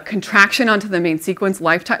contraction onto the main sequence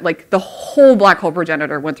lifetime, like the whole black hole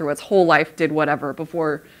progenitor went through its whole life, did whatever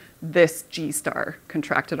before this G star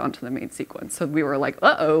contracted onto the main sequence. So we were like,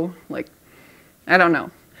 uh-oh, like, I don't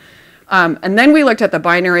know. And then we looked at the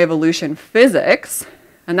binary evolution physics,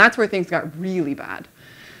 and that's where things got really bad.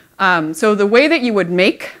 So the way that you would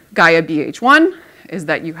make Gaia BH1 is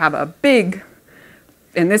that you have a big,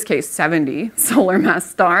 in this case 70 solar mass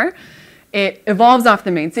star. It evolves off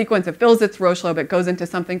the main sequence, it fills its Roche lobe, it goes into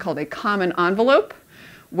something called a common envelope,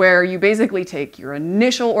 where you basically take your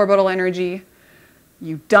initial orbital energy,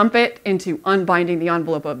 you dump it into unbinding the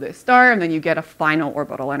envelope of this star, and then you get a final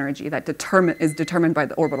orbital energy that is determined by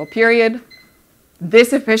the orbital period.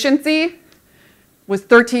 This efficiency was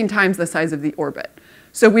 13 times the size of the orbit.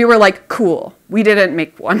 So we were like, cool, we didn't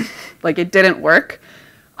make one. Like it didn't work.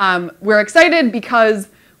 We're excited because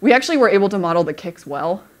we actually were able to model the kicks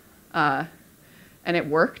well. And it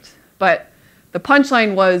worked. But the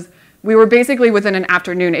punchline was we were basically within an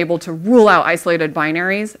afternoon able to rule out isolated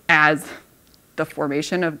binaries as the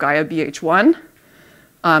formation of Gaia BH1.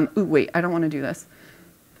 Ooh, wait, I don't want to do this.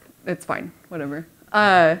 It's fine, whatever.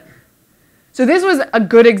 So this was a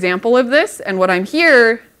good example of this. And what I'm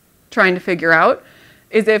here trying to figure out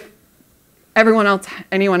is if anyone else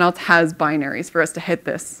has binaries for us to hit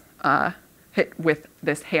this, hit with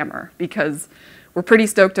this hammer, because we're pretty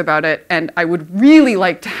stoked about it, and I would really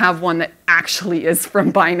like to have one that actually is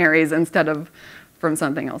from binaries instead of from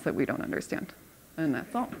something else that we don't understand. And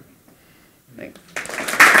that's all. Thanks.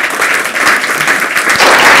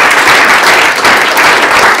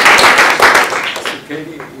 So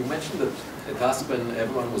Katie, you mentioned that at Aspen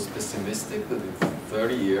everyone was pessimistic that in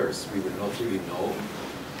 30 years we will not really know.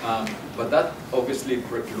 But that obviously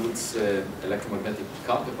precludes electromagnetic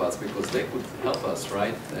counterparts because they could help us,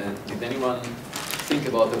 right? And did anyone think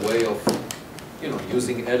about a way of,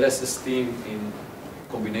 using LSST in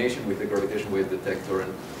combination with the gravitational wave detector?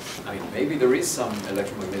 And I mean, maybe there is some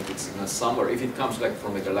electromagnetic signal somewhere if it comes like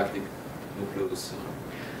from a galactic nucleus.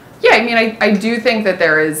 Yeah, I mean, I do think that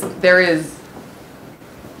there is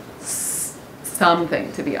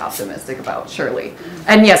something to be optimistic about, surely.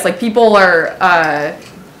 And yes, like people are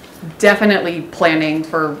definitely planning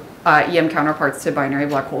for EM counterparts to binary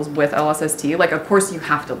black holes with LSST. Like, of course, you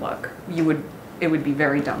have to look. It would be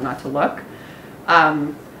very dumb not to look.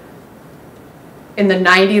 In the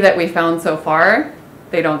 90 that we found so far,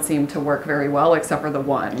 they don't seem to work very well, except for the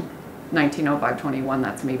one, 190521,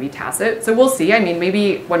 that's maybe tacit. So we'll see. I mean,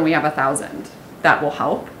 maybe when we have 1,000, that will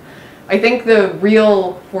help. I think the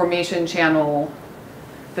real formation channel,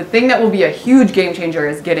 the thing that will be a huge game changer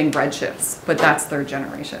is getting redshifts, but that's third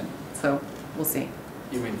generation. So we'll see.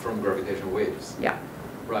 You mean from gravitational waves? Yeah.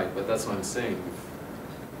 Right, but that's what I'm saying.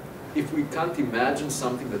 If we can't imagine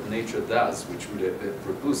something that nature does, which would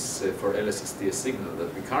produce for LSST a signal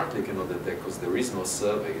that we currently cannot detect because there is no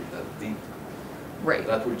survey that deep, Right.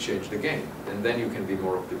 That will change the game, and then you can be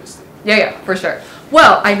more optimistic. Yeah, for sure.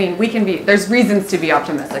 Well, I mean, we can be, there's reasons to be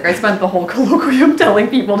optimistic. I spent the whole colloquium telling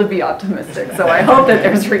people to be optimistic, so I hope that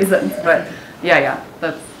there's reasons, but yeah,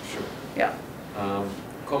 that's, Sure. yeah.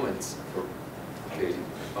 Comments for Katie?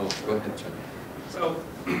 Oh, go ahead, Chen. So,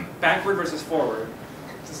 backward versus forward,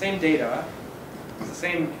 it's the same data, it's the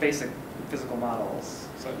same basic physical models.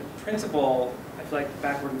 So in principle, I feel like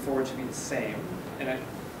backward and forward should be the same. And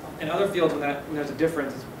in other fields, when there's a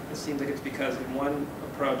difference, it seems like it's because in one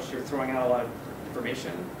approach, you're throwing out a lot of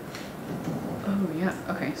information. Oh, yeah,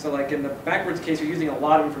 okay. So like in the backwards case, you're using a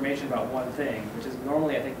lot of information about one thing, which is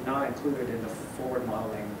normally, I think, not included in the forward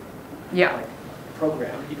modeling like,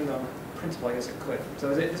 program, even though in principle, I guess it could.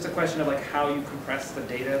 So is it just a question of like how you compress the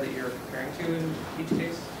data that you're comparing to in each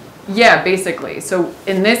case? Yeah, basically. So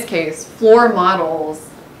in this case, floor models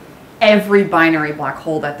every binary black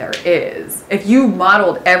hole that there is. If you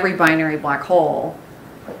modeled every binary black hole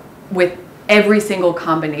with every single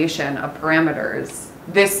combination of parameters,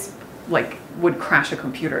 this like would crash a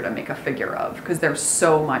computer to make a figure of, because there's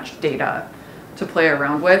so much data to play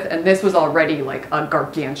around with. And this was already like a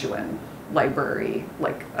gargantuan library,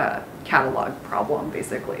 like catalog problem,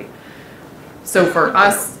 basically. So for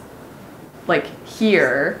us, like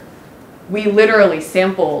here, we literally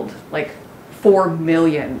sampled like 4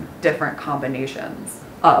 million different combinations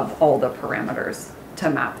of all the parameters to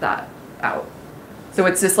map that out. So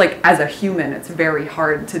it's just like, as a human, it's very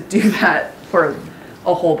hard to do that for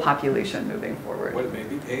a whole population moving forward. Well,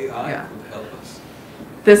 maybe AI could help us.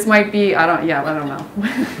 This might be, I don't know.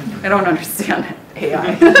 I don't understand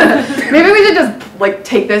AI. Maybe we should just like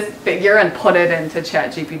take this figure and put it into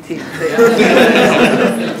ChatGPT.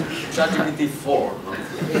 ChatGPT 4.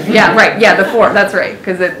 Yeah, right, yeah, the 4, that's right,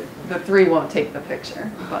 because the 3 won't take the picture.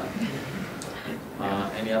 But.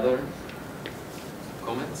 Any other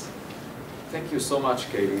comments? Thank you so much,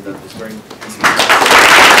 Katie. That was very